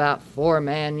movie about 4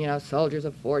 men, soldiers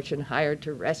of fortune hired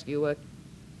to rescue a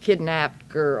kidnapped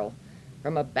girl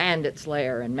from a bandit's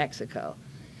lair in Mexico.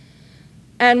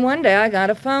 And one day I got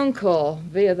a phone call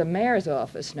via the mayor's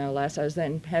office, no less. I was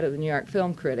then head of the New York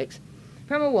Film Critics,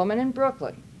 from a woman in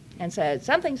Brooklyn, and said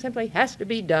something simply has to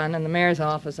be done. And the mayor's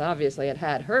office obviously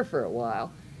had her for a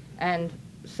while, and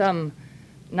some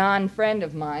non-friend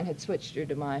of mine had switched her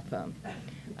to my phone.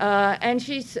 And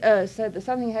she said that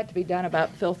something had to be done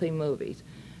about filthy movies.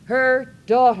 Her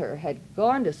daughter had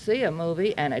gone to see a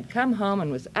movie and had come home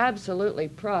and was absolutely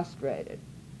prostrated.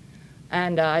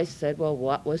 And I said, well,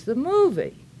 what was the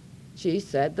movie? She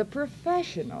said, The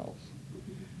Professionals.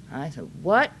 I said,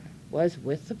 what was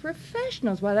with The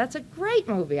Professionals? Well, that's a great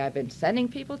movie. I've been sending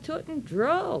people to it in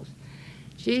droves.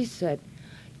 She said,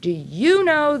 do you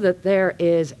know that there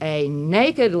is a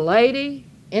naked lady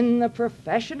in The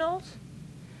Professionals?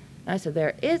 And I said,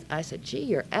 there is. I said, gee,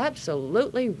 you're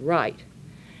absolutely right.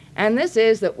 And this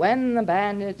is that when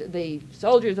the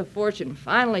soldiers of fortune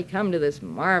finally come to this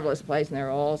marvelous place and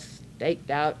they're all staked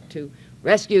out to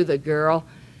rescue the girl,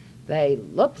 they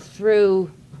look through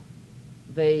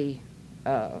the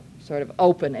sort of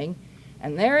opening,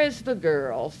 and there is the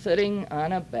girl sitting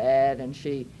on a bed, and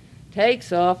she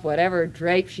takes off whatever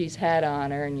drape she's had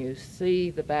on her, and you see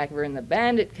the back of her, and the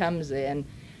bandit comes in,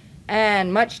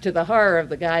 and much to the horror of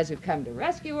the guys who've come to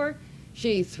rescue her,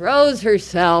 she throws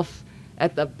herself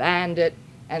at the bandit,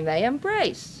 and they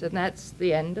embrace, and that's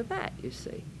the end of that, you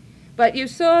see. But you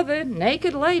saw the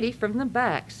naked lady from the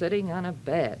back sitting on a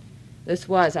bed. This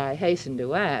was, I hasten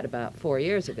to add, about 4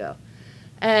 years ago.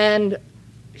 And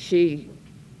she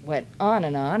went on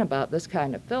and on about this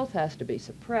kind of filth has to be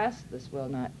suppressed, this will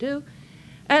not do.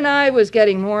 And I was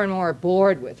getting more and more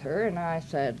bored with her, and I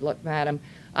said, look, madam,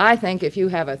 I think if you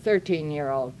have a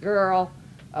 13-year-old girl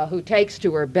who takes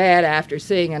to her bed after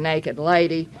seeing a naked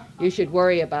lady, you should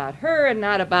worry about her and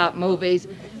not about movies.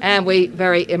 And we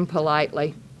very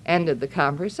impolitely ended the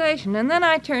conversation. And then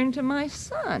I turned to my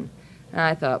son, and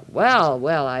I thought,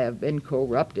 well, I have been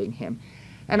corrupting him.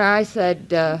 And I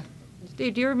said,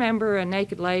 Steve, do you remember a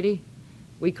naked lady?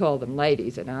 We call them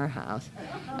ladies in our house.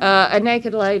 A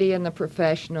naked lady in The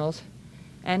Professionals.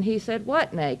 And he said,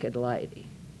 what naked lady?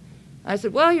 I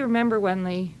said, well, you remember when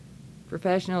the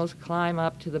professionals climb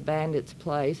up to the bandit's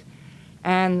place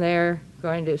and they're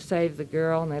going to save the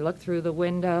girl and they look through the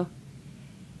window?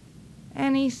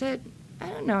 And he said, I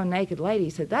don't know, a naked lady. He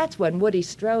said, that's when Woody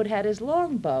Strode had his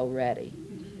longbow ready.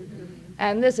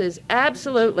 And this is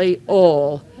absolutely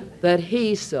all that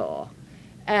he saw.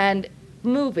 And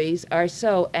movies are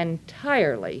so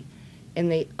entirely in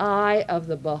the eye of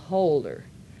the beholder.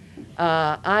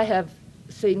 I have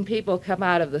seen people come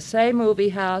out of the same movie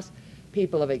house,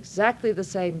 people of exactly the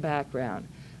same background,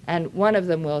 and one of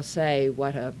them will say,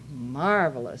 what a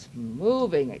marvelous,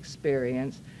 moving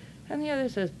experience, and the other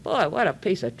says, boy, what a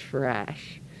piece of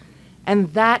trash.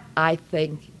 And that, I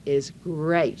think, is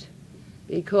great,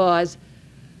 because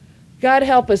God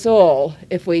help us all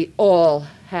if we all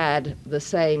had the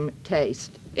same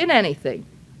taste in anything,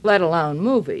 let alone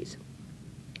movies.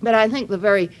 But I think the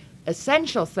very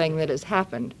essential thing that has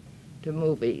happened to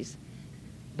movies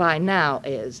by now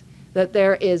is that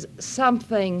there is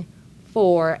something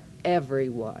for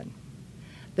everyone.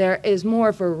 There is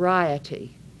more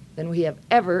variety than we have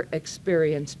ever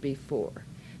experienced before,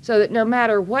 so that no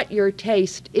matter what your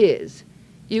taste is,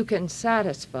 you can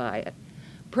satisfy it,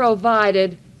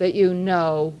 provided that you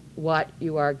know what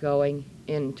you are going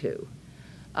into.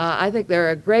 I think there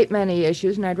are a great many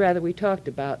issues, and I'd rather we talked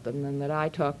about them than that I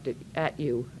talked at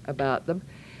you about them.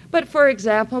 But for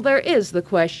example, there is the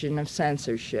question of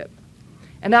censorship.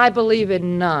 And I believe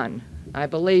in none. I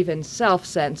believe in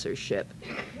self-censorship.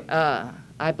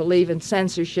 I believe in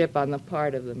censorship on the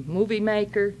part of the movie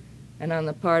maker and on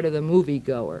the part of the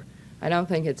moviegoer. I don't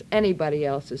think it's anybody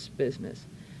else's business.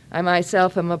 I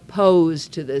myself am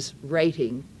opposed to this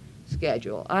rating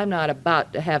schedule. I'm not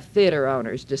about to have theater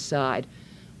owners decide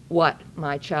what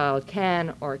my child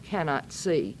can or cannot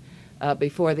see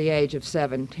before the age of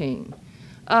 17.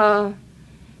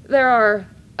 There are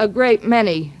a great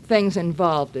many things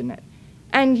involved in it.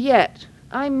 And yet,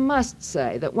 I must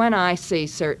say that when I see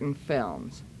certain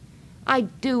films, I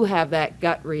do have that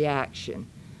gut reaction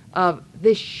of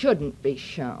this shouldn't be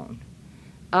shown.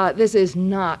 This is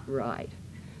not right.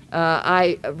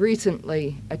 I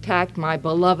recently attacked my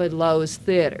beloved Lowe's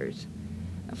Theaters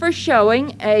for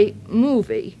showing a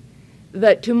movie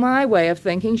that, to my way of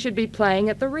thinking, should be playing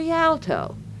at the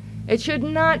Rialto. It should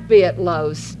not be at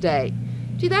Lowe's State.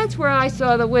 Gee, that's where I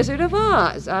saw The Wizard of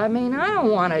Oz. I mean, I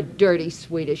don't want a dirty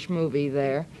Swedish movie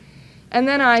there. And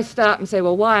then I stop and say,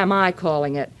 well, why am I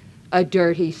calling it a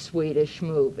dirty Swedish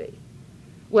movie?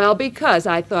 Well, because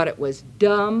I thought it was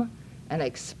dumb and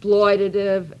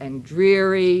exploitative and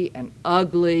dreary and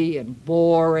ugly and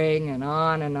boring and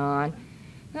on and on.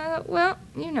 Well,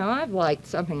 you know, I've liked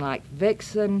something like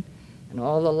Vixen and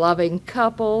All the Loving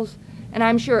Couples, and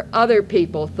I'm sure other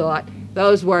people thought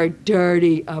those were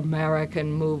dirty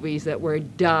American movies that were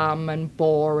dumb and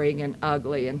boring and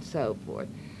ugly and so forth.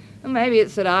 And maybe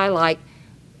it's that I like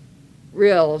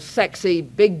real sexy,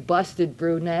 big-busted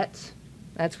brunettes.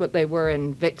 That's what they were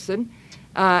in Vixen.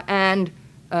 And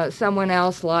someone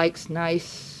else likes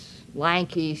nice,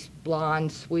 lanky,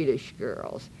 blonde Swedish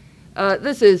girls.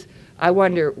 This is, I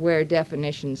wonder where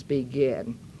definitions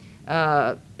begin.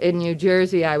 In New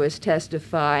Jersey, I was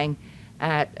testifying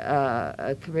at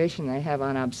a commission they have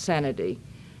on obscenity.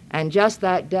 And just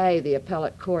that day, the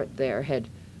appellate court there had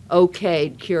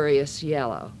okayed Curious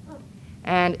Yellow.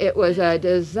 And it was a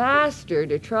disaster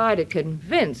to try to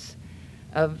convince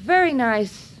a very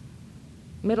nice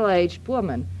middle-aged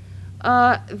woman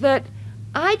that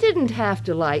I didn't have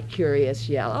to like Curious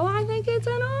Yellow. I think it's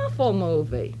an awful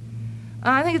movie.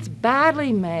 I think it's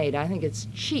badly made. I think it's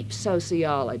cheap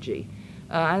sociology.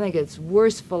 I think it's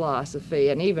worse philosophy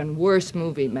and even worse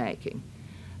movie making.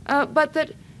 But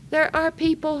that there are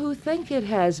people who think it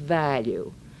has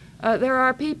value. There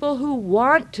are people who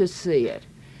want to see it.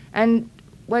 And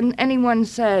when anyone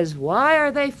says, why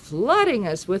are they flooding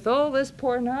us with all this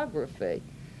pornography?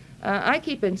 I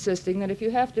keep insisting that if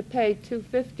you have to pay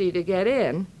 $2.50 to get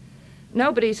in,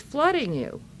 nobody's flooding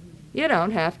you. You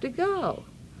don't have to go.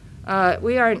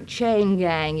 We aren't chain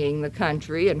ganging the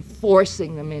country and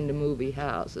forcing them into movie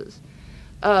houses.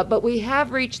 But we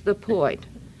have reached the point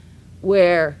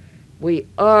where we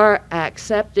are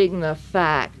accepting the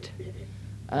fact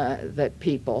that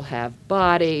people have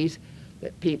bodies,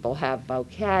 that people have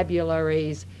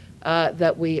vocabularies,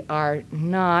 that we are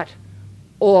not,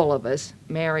 all of us,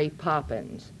 Mary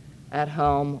Poppins at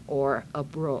home or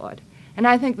abroad. And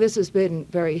I think this has been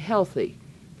very healthy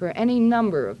for any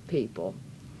number of people.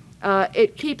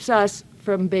 It keeps us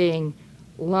from being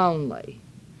lonely.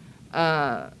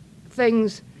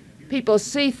 People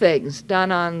see things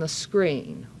done on the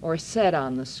screen or said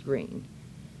on the screen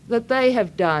that they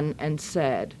have done and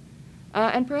said,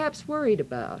 and perhaps worried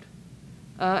about,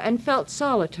 and felt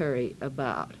solitary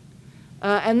about.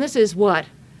 And this is what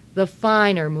the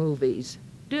finer movies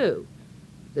do.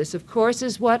 This, of course,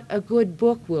 is what a good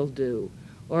book will do,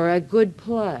 or a good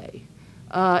play.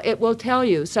 It will tell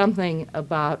you something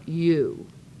about you.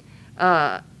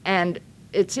 And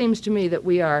it seems to me that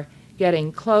we are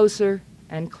getting closer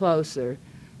and closer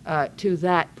to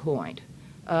that point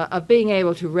of being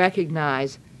able to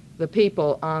recognize the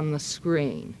people on the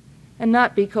screen. And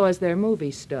not because they're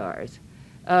movie stars,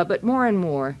 but more and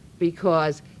more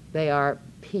because they are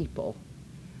people.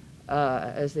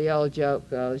 As the old joke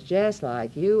goes, just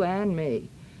like you and me.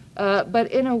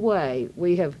 But in a way,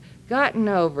 we have gotten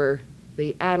over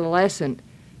the adolescent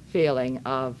feeling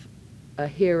of a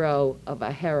hero, of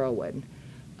a heroine.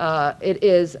 It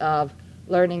is of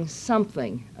learning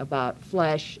something about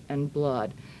flesh and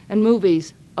blood, and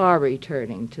movies are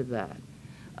returning to that.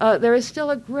 There is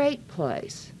still a great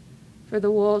place for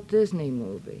the Walt Disney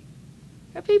movie.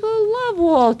 There are people who love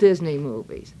Walt Disney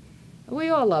movies. We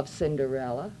all love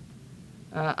Cinderella.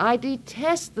 I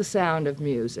detest The Sound of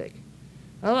Music.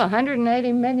 Well,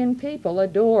 180 million people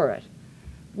adore it.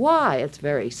 Why? It's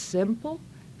very simple.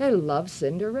 They love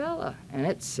Cinderella, and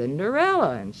it's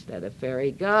Cinderella. Instead of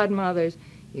fairy godmothers,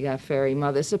 you got fairy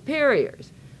mother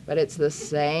superiors. But it's the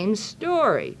same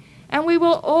story, and we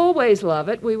will always love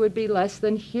it. We would be less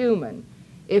than human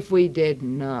if we did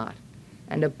not.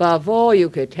 And above all, you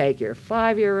could take your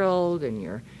 5-year-old and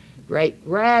your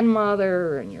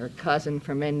great-grandmother and your cousin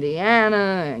from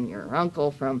Indiana and your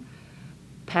uncle from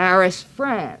Paris,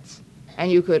 France, and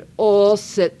you could all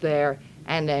sit there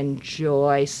and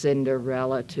enjoy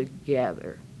Cinderella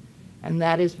together. And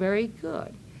that is very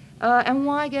good. And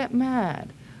why get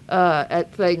mad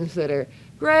at things that are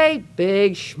great,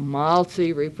 big,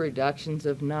 schmaltzy reproductions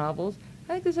of novels?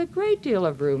 I think there's a great deal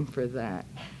of room for that.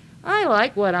 I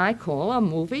like what I call a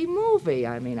movie.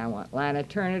 I mean, I want Lana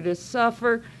Turner to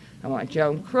suffer. I want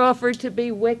Joan Crawford to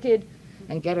be wicked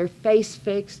and get her face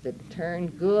fixed and turn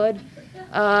good.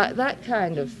 That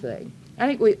kind of thing. I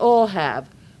think we all have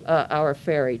our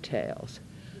fairy tales.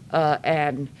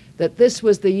 And that this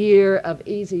was the year of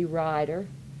Easy Rider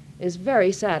is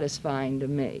very satisfying to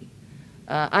me.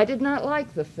 I did not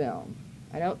like the film.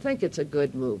 I don't think it's a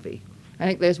good movie. I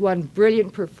think there's one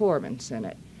brilliant performance in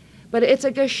it. But it's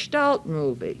a Gestalt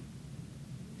movie.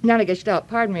 Not a Gestalt,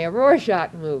 pardon me, a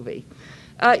Rorschach movie.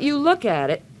 You look at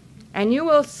it, and you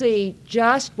will see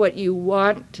just what you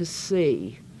want to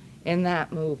see in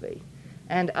that movie.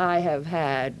 And I have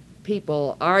had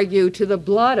people argue to the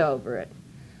blood over it.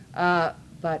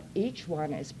 But each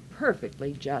one is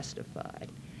perfectly justified.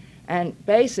 And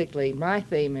basically, my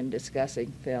theme in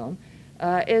discussing film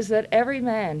is that every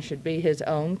man should be his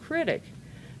own critic.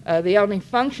 The only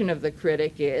function of the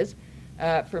critic is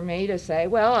for me to say,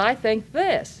 well, I think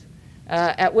this.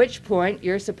 At which point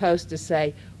you're supposed to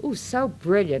say, ooh, so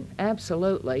brilliant,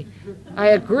 absolutely. I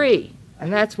agree.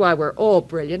 And that's why we're all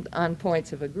brilliant on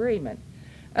points of agreement.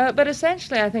 But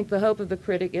essentially, I think the hope of the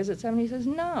critic is that somebody says,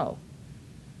 no.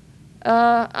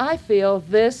 I feel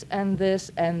this and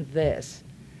this and this.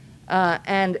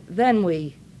 And then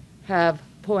we have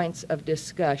points of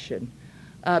discussion.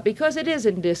 Because it is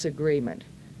in disagreement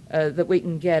that we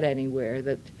can get anywhere,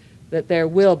 that there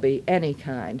will be any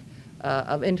kind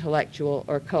of intellectual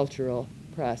or cultural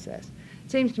process.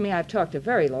 It seems to me I've talked a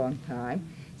very long time,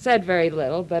 said very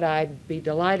little, but I'd be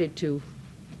delighted to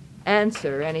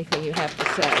answer anything you have to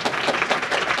say.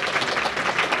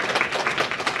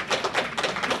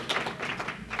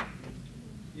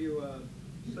 You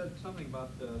said something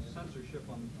about censorship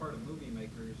on the part of movie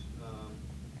makers.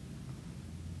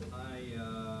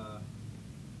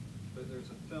 There's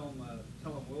a film,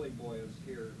 Tell 'em Willie Boy is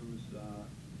here, whose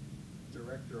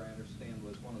director, I understand,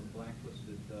 was one of the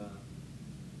blacklisted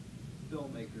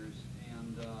filmmakers.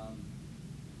 And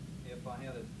if I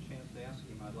had a chance to ask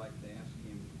him, I'd like to ask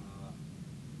him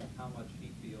how much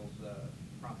he feels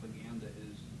propaganda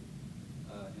is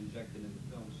injected into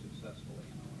films successfully.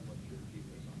 And I wonder what your view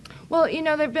is on that. Well, you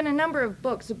know, there have been a number of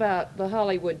books about the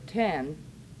Hollywood 10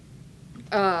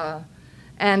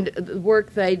 and the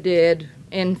work they did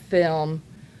in film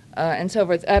and so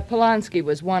forth. Polanski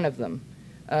was one of them.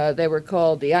 They were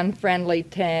called the Unfriendly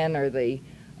 10 or the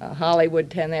Hollywood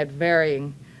 10. They had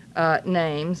varying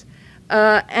names.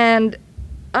 And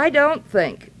I don't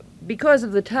think, because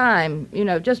of the time, you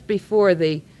know, just before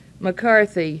the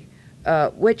McCarthy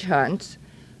witch hunts,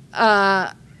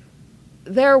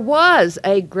 there was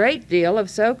a great deal of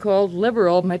so-called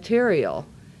liberal material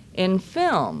in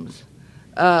films.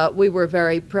 We were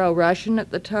very pro-Russian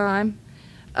at the time.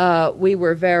 We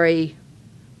were very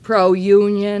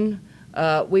pro-union.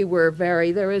 There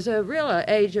was a real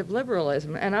age of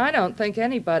liberalism, and I don't think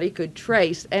anybody could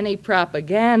trace any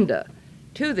propaganda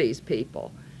to these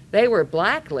people. They were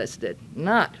blacklisted,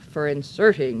 not for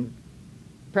inserting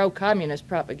pro-communist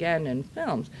propaganda in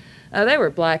films. They were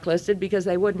blacklisted because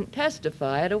they wouldn't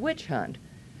testify at a witch hunt.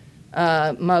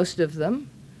 Most of them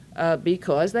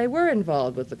because they were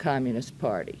involved with the Communist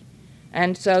Party.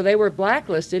 And so they were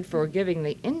blacklisted for giving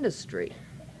the industry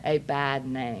a bad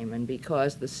name, and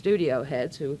because the studio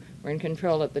heads who were in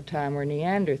control at the time were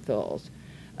Neanderthals.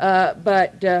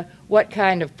 But what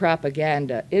kind of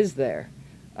propaganda is there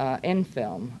in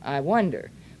film, I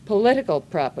wonder? Political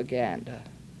propaganda.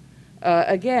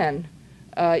 Again,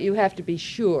 you have to be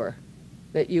sure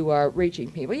that you are reaching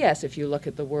people. Yes, if you look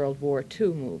at the World War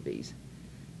II movies,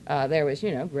 there was,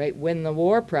 you know, great win the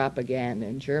war propaganda,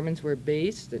 and Germans were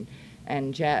beasts,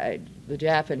 and the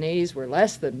Japanese were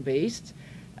less than beasts,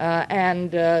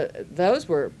 and those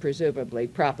were presumably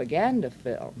propaganda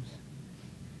films.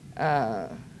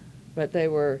 But they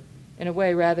were, in a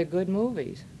way, rather good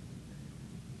movies.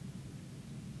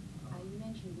 You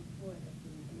mentioned before that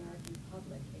the American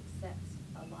public accepts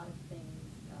a lot of things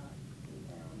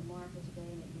that are on the market today,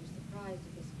 and that you're surprised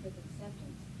at this quick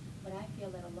acceptance. But I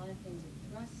feel that a lot of things are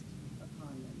thrust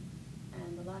upon them,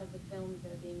 and a lot of the films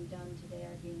that are being done today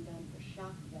are being done for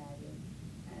shock value,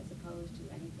 as opposed to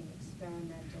anything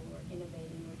experimental or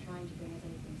innovating or trying to bring us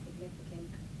anything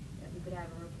significant that we could have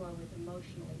a rapport with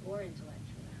emotionally or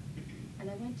intellectually. And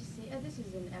I went to see, this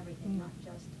is in everything, not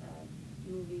just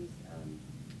movies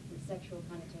with sexual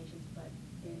connotations, but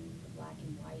in the black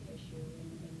and white issue,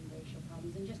 in racial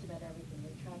problems, in just about everything.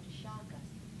 They tried to shock us.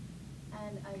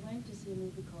 And I went to see a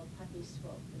movie called Putney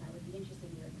Swope, and I would be interested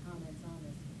in your comments on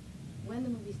this. When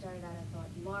the movie started out, I thought,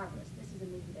 marvelous. This is a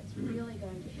movie that's really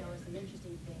going to show us some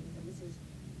interesting things, and this is,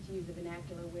 to use the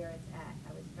vernacular, where it's at.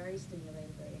 I was very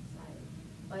stimulated, very excited.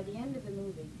 By the end of the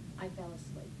movie, I fell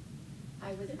asleep.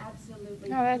 I was absolutely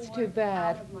Oh, that's too bored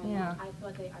bad. out of my Yeah. mind. I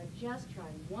thought they are just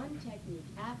trying one technique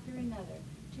after another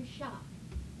to shock.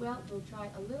 Well, we'll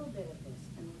try a little bit of this,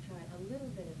 and we'll try a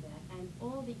little bit of that, and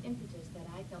all the impetus that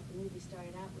I felt the movie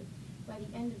started out with, by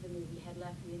the end of the movie had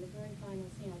left me. In the very final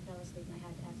scene, I fell asleep, and I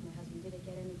had to ask my husband, did it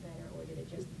get any better, or did it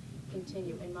just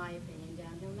continue, in my opinion,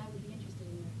 downhill? And I would be interested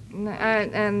in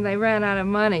that. And they ran out of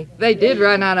money. They did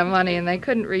run out of money, and they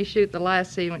couldn't reshoot the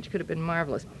last scene, which could have been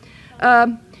marvelous.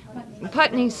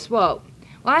 Putney Swope.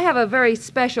 Well, I have a very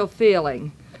special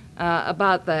feeling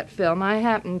about that film. I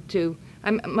happen to,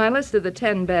 my list of the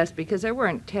 10 best, because there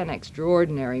weren't 10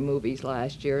 extraordinary movies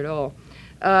last year at all,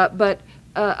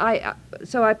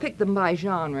 so I picked them by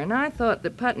genre, and I thought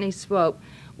that Putney Swope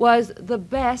was the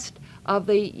best of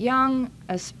the young,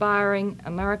 aspiring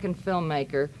American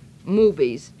filmmaker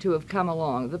movies to have come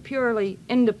along, the purely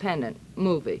independent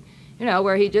movie, you know,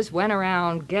 where he just went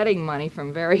around getting money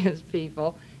from various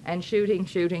people and shooting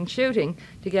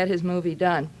to get his movie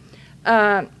done.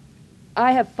 I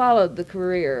have followed the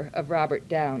career of Robert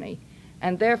Downey,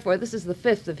 and therefore this is the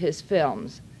 5th of his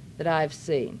films that I've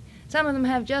seen. Some of them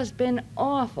have just been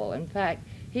awful. In fact,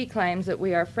 he claims that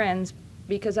we are friends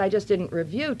because I just didn't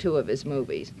review 2 of his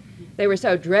movies. They were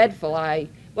so dreadful.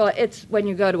 Well, it's when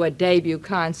you go to a debut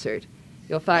concert,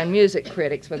 you'll find music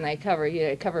critics when they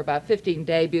cover about 15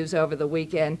 debuts over the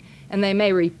weekend, and they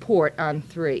may report on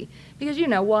 3. Because, you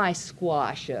know, why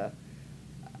squash a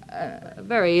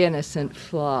very innocent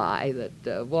fly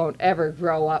that won't ever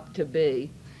grow up to be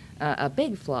a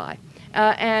big fly?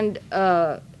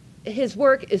 His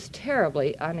work is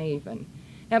terribly uneven.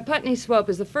 Now, Putney Swope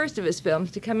is the first of his films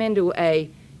to come into a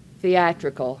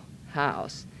theatrical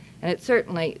house, and it's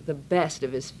certainly the best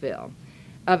of his film,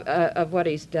 of what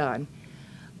he's done.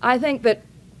 I think that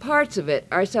parts of it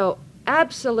are so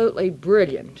absolutely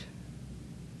brilliant,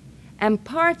 and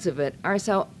parts of it are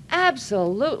so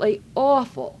absolutely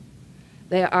awful.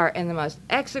 They are in the most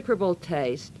execrable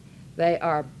taste. They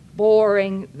are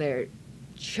boring. They're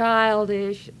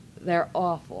childish. They're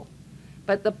awful.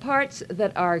 But the parts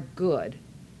that are good,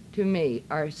 to me,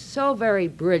 are so very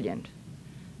brilliant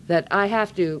that I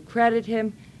have to credit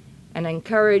him and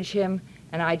encourage him,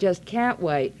 and I just can't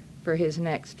wait for his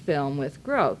next film with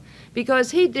Growth,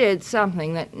 because he did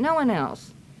something that no one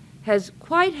else has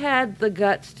quite had the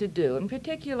guts to do, and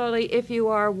particularly if you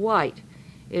are white,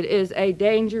 it is a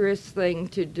dangerous thing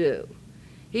to do.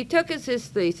 He took as his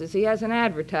thesis, he has an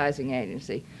advertising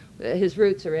agency. His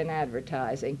roots are in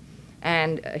advertising,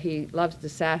 and he loves to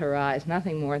satirize,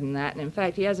 nothing more than that. And in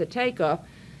fact, he has a takeoff.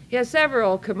 He has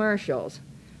several commercials,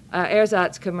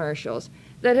 ersatz commercials,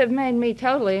 that have made me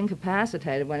totally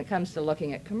incapacitated when it comes to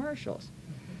looking at commercials,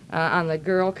 on the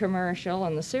girl commercial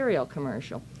and the cereal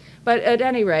commercial. But at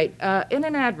any rate, in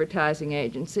an advertising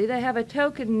agency, they have a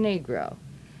token Negro.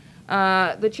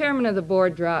 The chairman of the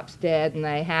board drops dead, and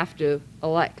they have to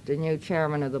elect a new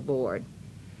chairman of the board.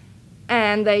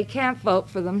 And they can't vote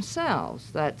for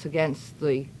themselves. That's against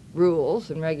the rules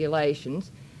and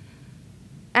regulations.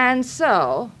 And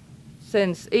so,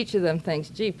 since each of them thinks,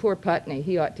 gee, poor Putney,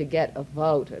 he ought to get a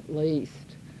vote at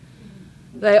least,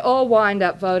 they all wind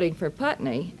up voting for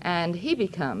Putney, and he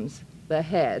becomes the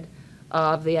head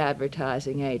of the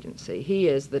advertising agency. He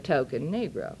is the token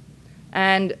Negro.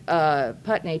 And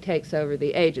Putney takes over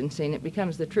the agency, and it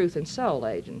becomes the Truth and Soul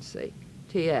Agency,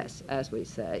 TS, as we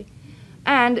say.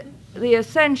 And the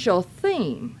essential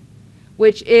theme,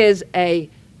 which is a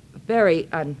very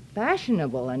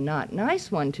unfashionable and not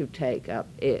nice one to take up,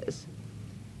 is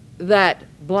that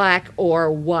black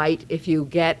or white, if you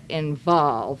get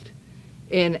involved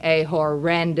in a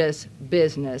horrendous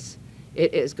business,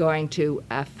 it is going to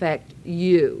affect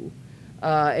you.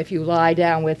 If you lie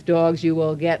down with dogs, you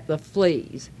will get the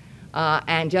fleas.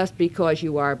 And just because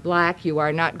you are black, you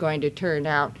are not going to turn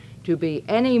out to be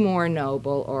any more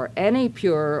noble or any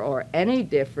purer or any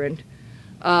different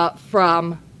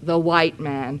from the white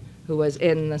man who was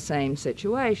in the same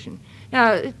situation.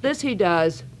 Now, this he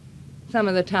does some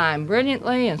of the time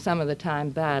brilliantly and some of the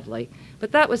time badly.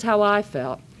 But that was how I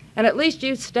felt. And at least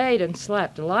you stayed and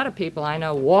slept. A lot of people I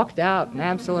know walked out in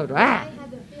absolute... I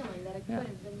had the feeling that it could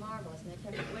have been marvelous, and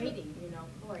I kept waiting,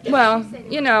 for it. Well,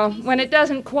 when it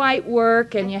doesn't quite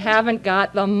work and you haven't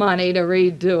got the money to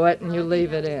redo it and you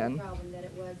leave it in. The problem that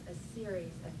it was a series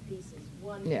of pieces.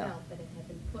 One Yeah. felt that it had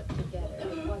been put together.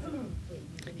 It wasn't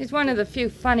complete. He's one of the few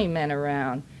funny men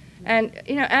around. And,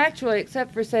 actually,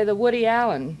 except for, say, the Woody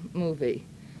Allen movie,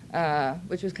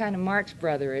 which was kind of Marx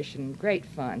Brotherish and great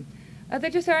fun,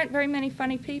 there just aren't very many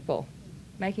funny people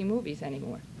making movies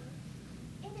anymore.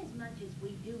 Inasmuch as we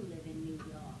do live in New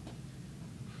York,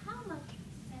 how much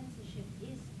censorship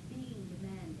is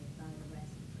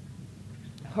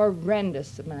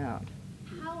horrendous amount.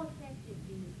 How effective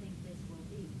do you think this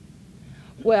will be?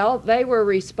 Well, they were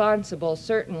responsible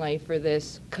certainly for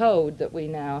this code that we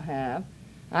now have.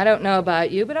 I don't know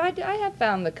about you, but I have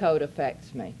found the code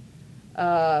affects me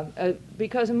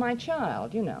because of my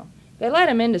child, you know. They let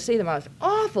him in to see the most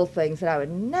awful things that I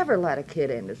would never let a kid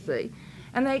in to see.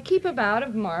 And they keep him out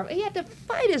of Marvel. He had to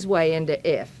fight his way into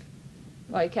If.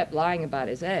 Well, he kept lying about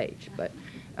his age, but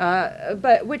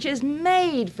which is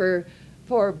made for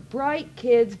bright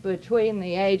kids between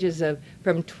the ages of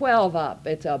from 12 up.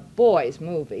 It's a boys'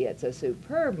 movie. It's a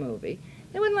superb movie.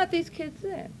 They wouldn't let these kids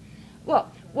in.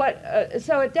 Well,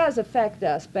 so it does affect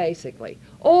us, basically.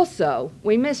 Also,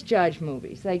 we misjudge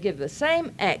movies. They give the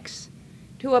same X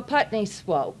to a Putney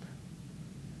Swope,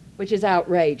 which is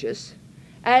outrageous,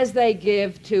 as they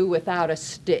give to Without a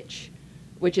Stitch,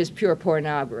 which is pure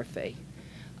pornography.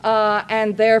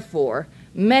 And therefore,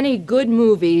 many good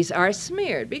movies are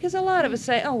smeared, because a lot of us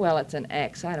say, oh, well, it's an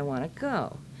X, I don't want to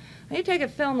go. And you take a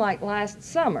film like Last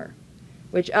Summer,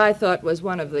 which I thought was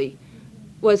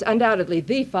was undoubtedly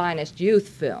the finest youth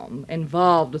film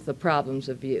involved with the problems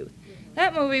of youth.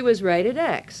 That movie was rated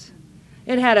X.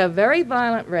 It had a very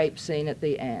violent rape scene at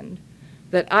the end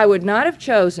that I would not have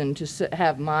chosen to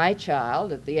have my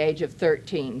child at the age of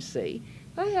 13 see.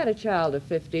 If I had a child of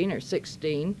 15 or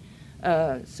 16,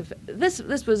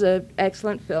 this was an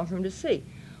excellent film for him to see.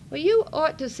 Well, you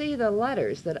ought to see the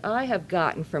letters that I have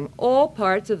gotten from all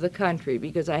parts of the country,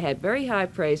 because I had very high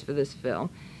praise for this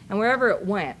film, and wherever it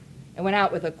went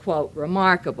out with a quote,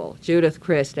 remarkable, Judith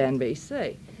Crist,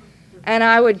 NBC. And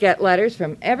I would get letters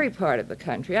from every part of the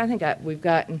country. I think we've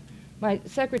gotten, my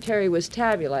secretary was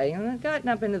tabulating, and I've gotten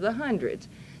up into the hundreds,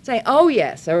 saying, oh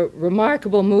yes, a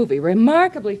remarkable movie,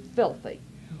 remarkably filthy.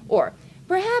 Or,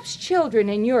 perhaps children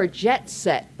in your jet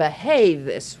set behave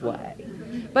this way,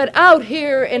 but out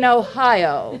here in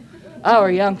Ohio, our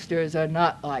youngsters are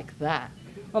not like that.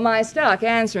 Well, my stock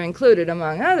answer included,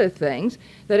 among other things,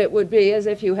 that it would be as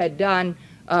if you had done,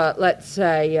 let's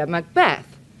say, Macbeth,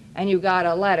 and you got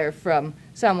a letter from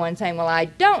someone saying, well, I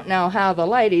don't know how the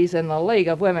ladies in the League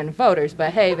of Women Voters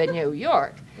behave in New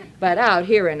York, but out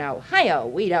here in Ohio,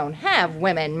 we don't have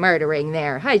women murdering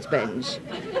their husbands,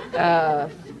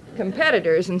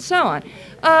 competitors, and so on.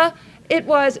 It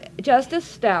was just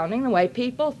astounding the way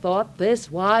people thought this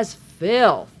was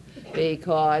filth,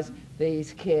 because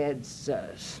these kids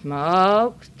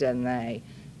smoked, and they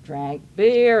drank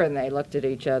beer, and they looked at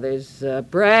each other's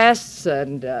breasts,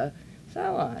 and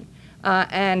so on.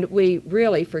 And we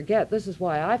really forget. This is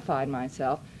why I find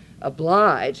myself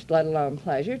obliged, let alone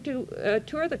pleasure, to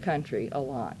tour the country a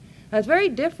lot. That's very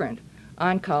different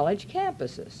on college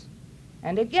campuses.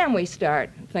 And again, we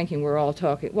start thinking we're all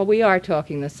talking, well, we are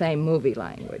talking the same movie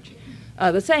language.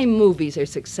 The same movies are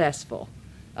successful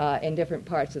in different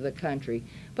parts of the country.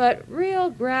 But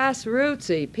real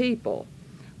grassrootsy people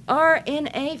are in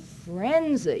a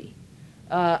frenzy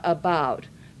about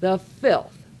the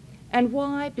filth. And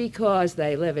why? Because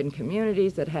they live in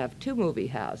communities that have 2 movie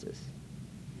houses.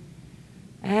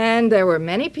 And there were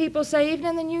many people, say, even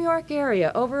in the New York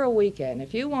area, over a weekend,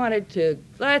 if you wanted to,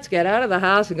 let's get out of the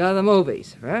house and go to the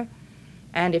movies, right?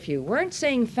 And if you weren't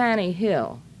seeing Fanny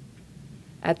Hill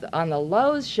on the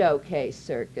Lowe's Showcase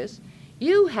Circus,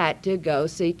 you had to go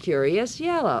see Curious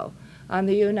Yellow on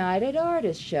the United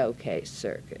Artists Showcase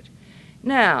Circuit.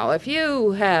 Now, if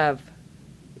you have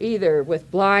either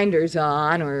with blinders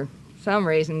on or some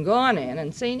reason gone in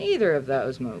and seen either of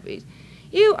those movies,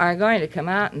 you are going to come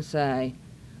out and say,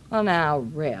 well, now,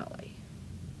 really,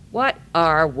 what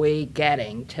are we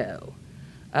getting to?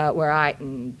 Where I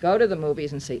can go to the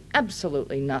movies and see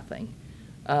absolutely nothing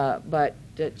but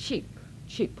cheap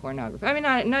pornography. I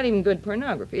mean, not even good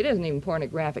pornography. It isn't even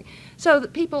pornographic. So the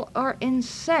people are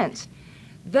incensed.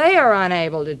 They are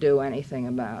unable to do anything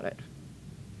about it.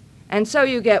 And so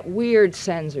you get weird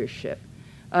censorship.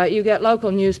 You get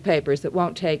local newspapers that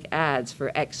won't take ads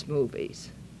for X movies.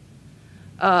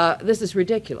 This is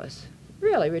ridiculous,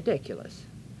 really ridiculous.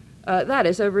 That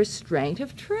is a restraint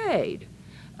of trade.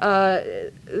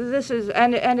 This is,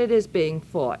 and it is being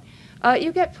fought.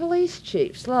 You get police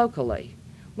chiefs locally.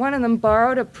 One of them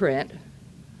borrowed a print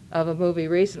of a movie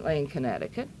recently in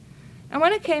Connecticut, and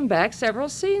when it came back, several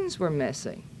scenes were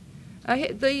missing.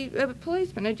 The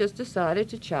policeman had just decided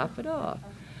to chop it off.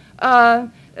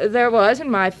 There was,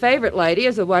 and my favorite lady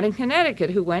is the one in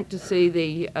Connecticut who went to see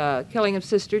the killing of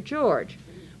Sister George,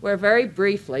 where very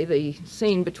briefly the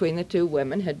scene between the 2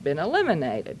 women had been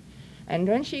eliminated. And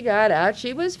when she got out,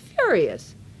 she was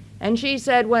furious. And she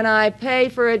said, when I pay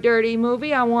for a dirty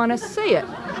movie, I want to see it.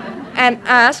 And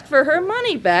asked for her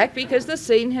money back because the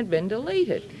scene had been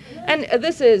deleted. And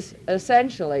this is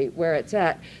essentially where it's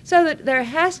at. So that there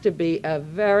has to be a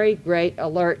very great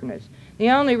alertness. The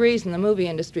only reason the movie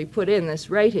industry put in this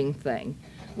rating thing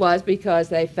was because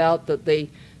they felt that the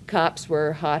cops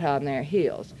were hot on their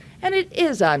heels. And it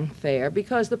is unfair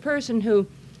because the person who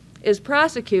is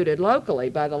prosecuted locally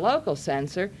by the local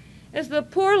censor is the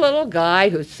poor little guy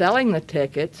who's selling the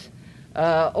tickets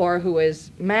or who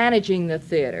is managing the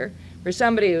theater. For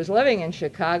somebody who's living in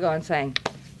Chicago and saying,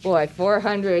 boy,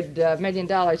 $400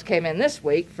 million came in this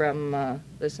week from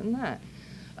this and that.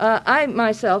 I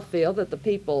myself feel that the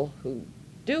people who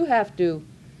do have to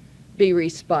be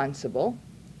responsible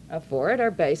for it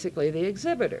are basically the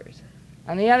exhibitors.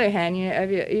 On the other hand,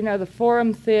 you know the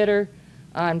Forum Theater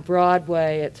on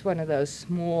Broadway, it's one of those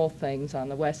small things on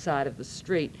the west side of the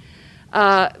street,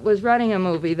 was running a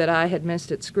movie that I had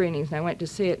missed at screenings, and I went to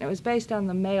see it, and it was based on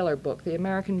the Mailer book, The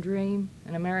American Dream,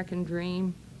 An American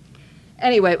Dream.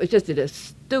 Anyway, it was just a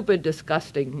stupid,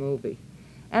 disgusting movie.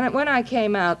 And when I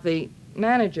came out, the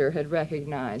manager had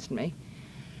recognized me,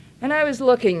 and I was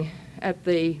looking at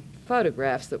the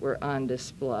photographs that were on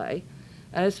display.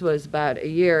 This was about a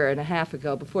year and a half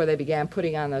ago before they began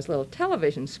putting on those little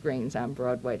television screens on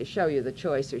Broadway to show you the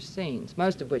choicer scenes,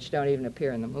 most of which don't even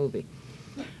appear in the movie.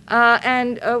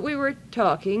 And we were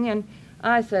talking, and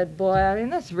I said, boy, I mean,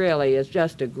 this really is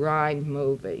just a grind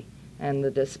movie, and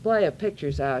the display of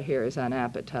pictures out here is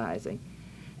unappetizing.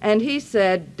 And he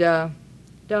said,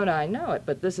 don't I know it,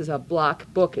 but this is a block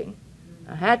booking.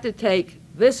 I had to take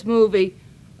this movie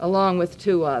along with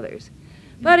 2 others.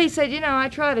 But he said, you know, I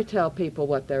try to tell people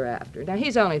what they're after. Now,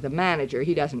 he's only the manager.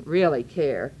 He doesn't really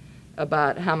care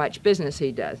about how much business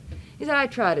he does. He said, I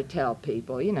try to tell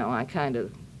people, you know, I kind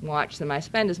of watch them. I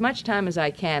spend as much time as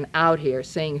I can out here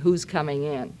seeing who's coming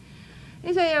in.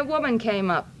 He said, a woman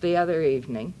came up the other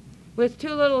evening with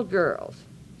 2 little girls.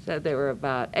 Said they were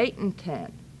about 8 and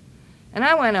 10. And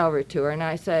I went over to her and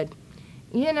I said,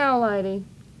 you know, lady,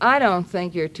 I don't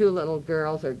think your 2 little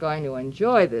girls are going to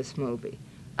enjoy this movie.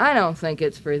 I don't think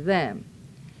it's for them.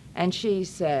 And she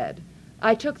said,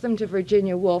 I took them to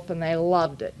Virginia Woolf and they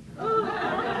loved it.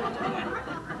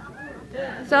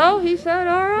 So he said,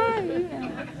 all right. You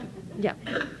know. Yeah.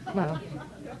 Well,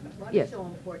 What yes. is so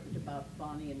important about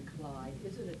Bonnie and Clyde?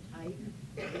 Is it a type?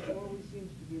 It always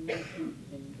seems to be mentioned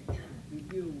in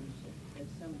reviews as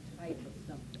some type of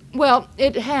something. Well,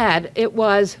 it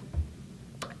was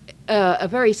a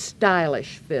very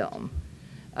stylish film.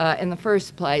 In the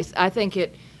first place, I think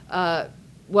it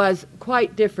was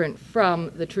quite different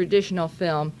from the traditional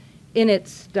film in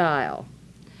its style.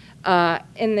 To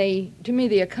me,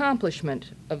 the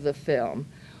accomplishment of the film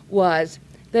was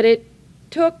that it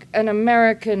took an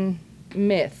American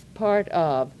myth, part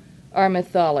of our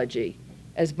mythology,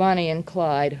 as Bonnie and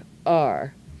Clyde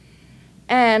are,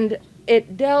 and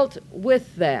it dealt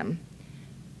with them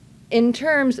in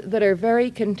terms that are very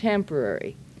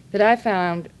contemporary, that I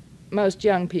found most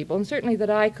young people, and certainly that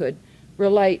I could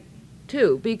relate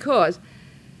to, because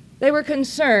they were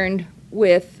concerned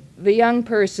with the young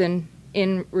person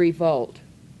in revolt,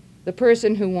 the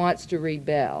person who wants to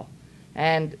rebel.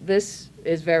 And this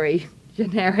is very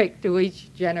generic to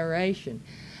each generation.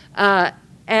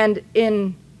 And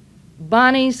in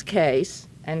Bonnie's case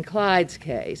and Clyde's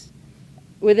case,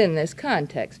 within this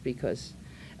context, because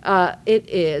it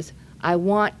is, I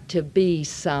want to be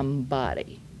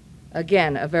somebody.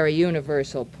 Again, a very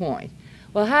universal point.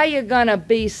 Well, how are you going to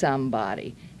be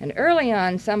somebody? And early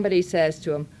on, somebody says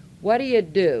to him, what do you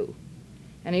do?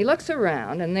 And he looks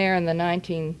around, and there in the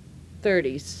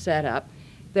 1930s setup,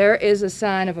 there is a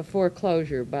sign of a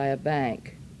foreclosure by a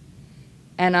bank.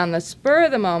 And on the spur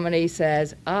of the moment, he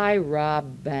says, I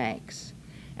rob banks.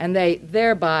 And they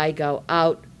thereby go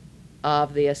out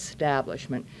of the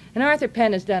establishment. And Arthur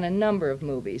Penn has done a number of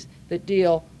movies that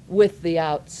deal with the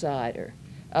outsider.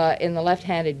 In The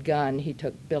Left-Handed Gun, he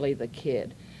took Billy the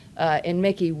Kid. In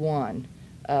Mickey 1,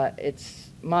 it's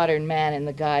modern man in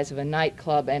the guise of a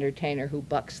nightclub entertainer who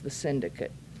bucks the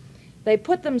syndicate. They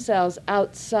put themselves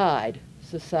outside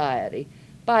society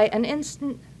by an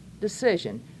instant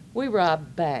decision. We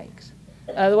rob banks.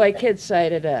 The way kids say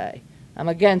today, I'm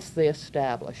against the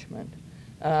establishment.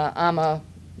 I'm a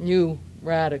new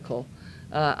radical.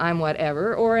 I'm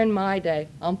whatever. Or in my day,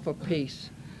 I'm for peace.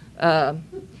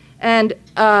 And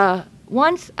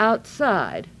once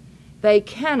outside, they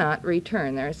cannot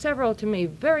return. There are several, to me,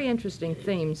 very interesting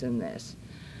themes in this.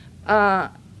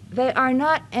 They are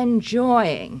not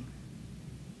enjoying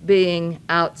being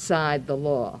outside the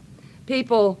law.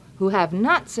 People who have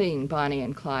not seen Bonnie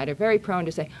and Clyde are very prone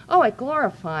to say, oh, it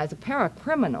glorifies a pair of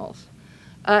criminals.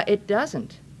 It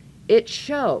doesn't. It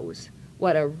shows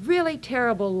what a really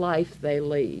terrible life they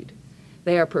lead.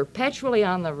 They are perpetually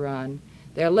on the run.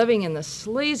 They're living in the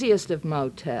sleaziest of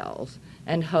motels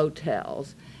and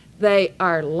hotels. They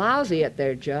are lousy at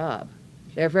their job.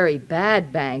 They're very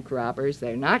bad bank robbers.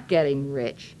 They're not getting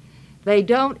rich. They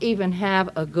don't even have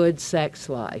a good sex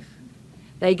life.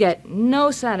 They get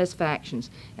no satisfactions.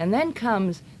 And then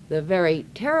comes the very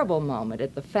terrible moment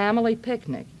at the family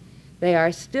picnic. They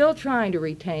are still trying to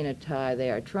retain a tie.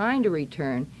 They are trying to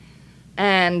return.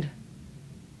 And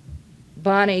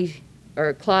Bonnie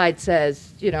or Clyde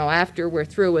says, you know, after we're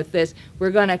through with this,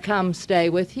 we're going to come stay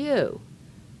with you,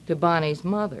 to Bonnie's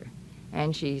mother.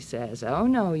 And she says, oh,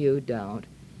 no, you don't.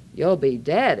 You'll be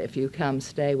dead if you come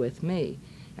stay with me.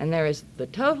 And there is the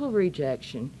total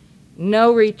rejection,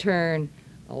 no return,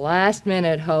 a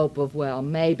last-minute hope of, well,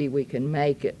 maybe we can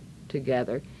make it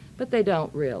together, but they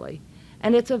don't really.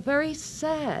 And it's a very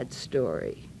sad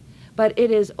story, but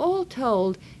it is all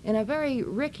told in a very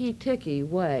ricky-ticky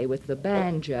way with the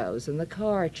banjos and the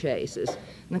car chases and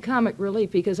the comic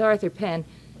relief, because Arthur Penn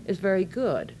is very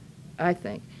good, I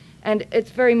think. And it's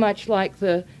very much like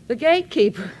the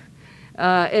gatekeeper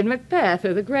in Macbeth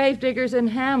or the gravediggers in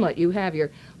Hamlet. You have your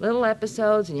little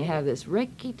episodes and you have this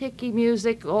ricky-ticky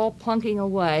music all plunking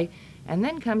away, and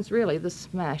then comes really the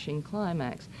smashing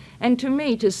climax. And to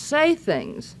me, to say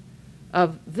things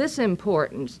of this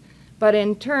importance, but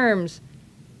in terms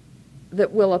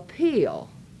that will appeal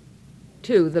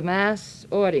to the mass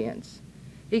audience,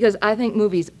 because I think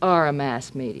movies are a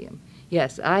mass medium.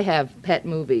 Yes, I have pet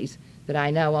movies that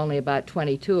I know only about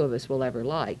 22 of us will ever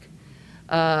like.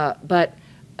 But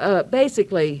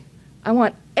basically, I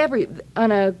want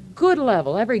on a good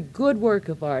level, every good work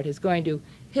of art is going to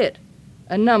hit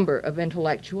a number of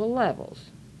intellectual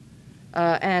levels.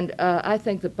 And I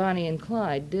think that Bonnie and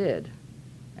Clyde did,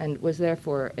 and was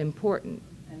therefore important.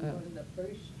 And what are the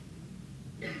first,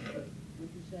 would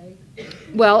you say?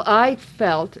 Well, I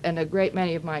felt, and a great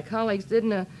many of my colleagues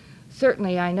didn't,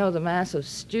 certainly I know the mass of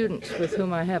students with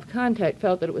whom I have contact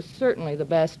felt that it was certainly the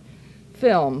best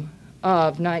film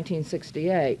of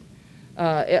 1968.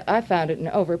 I found it an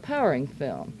overpowering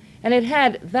film. And it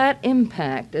had that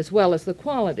impact as well as the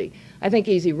quality. I think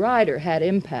Easy Rider had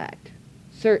impact,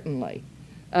 certainly,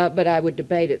 but I would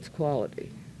debate its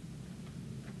quality.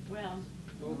 Well,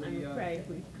 I'm afraid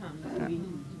we've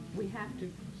come. We have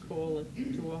to call it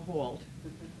to a halt.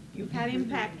 You've had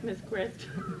impact, Ms. Crist.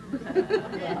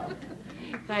 Well,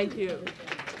 thank you.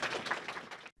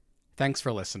 Thanks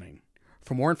for listening.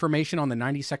 For more information on the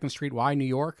 92nd Street Y, New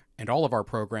York, and all of our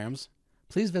programs,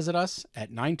 please visit us at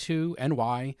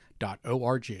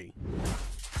 92ny.org.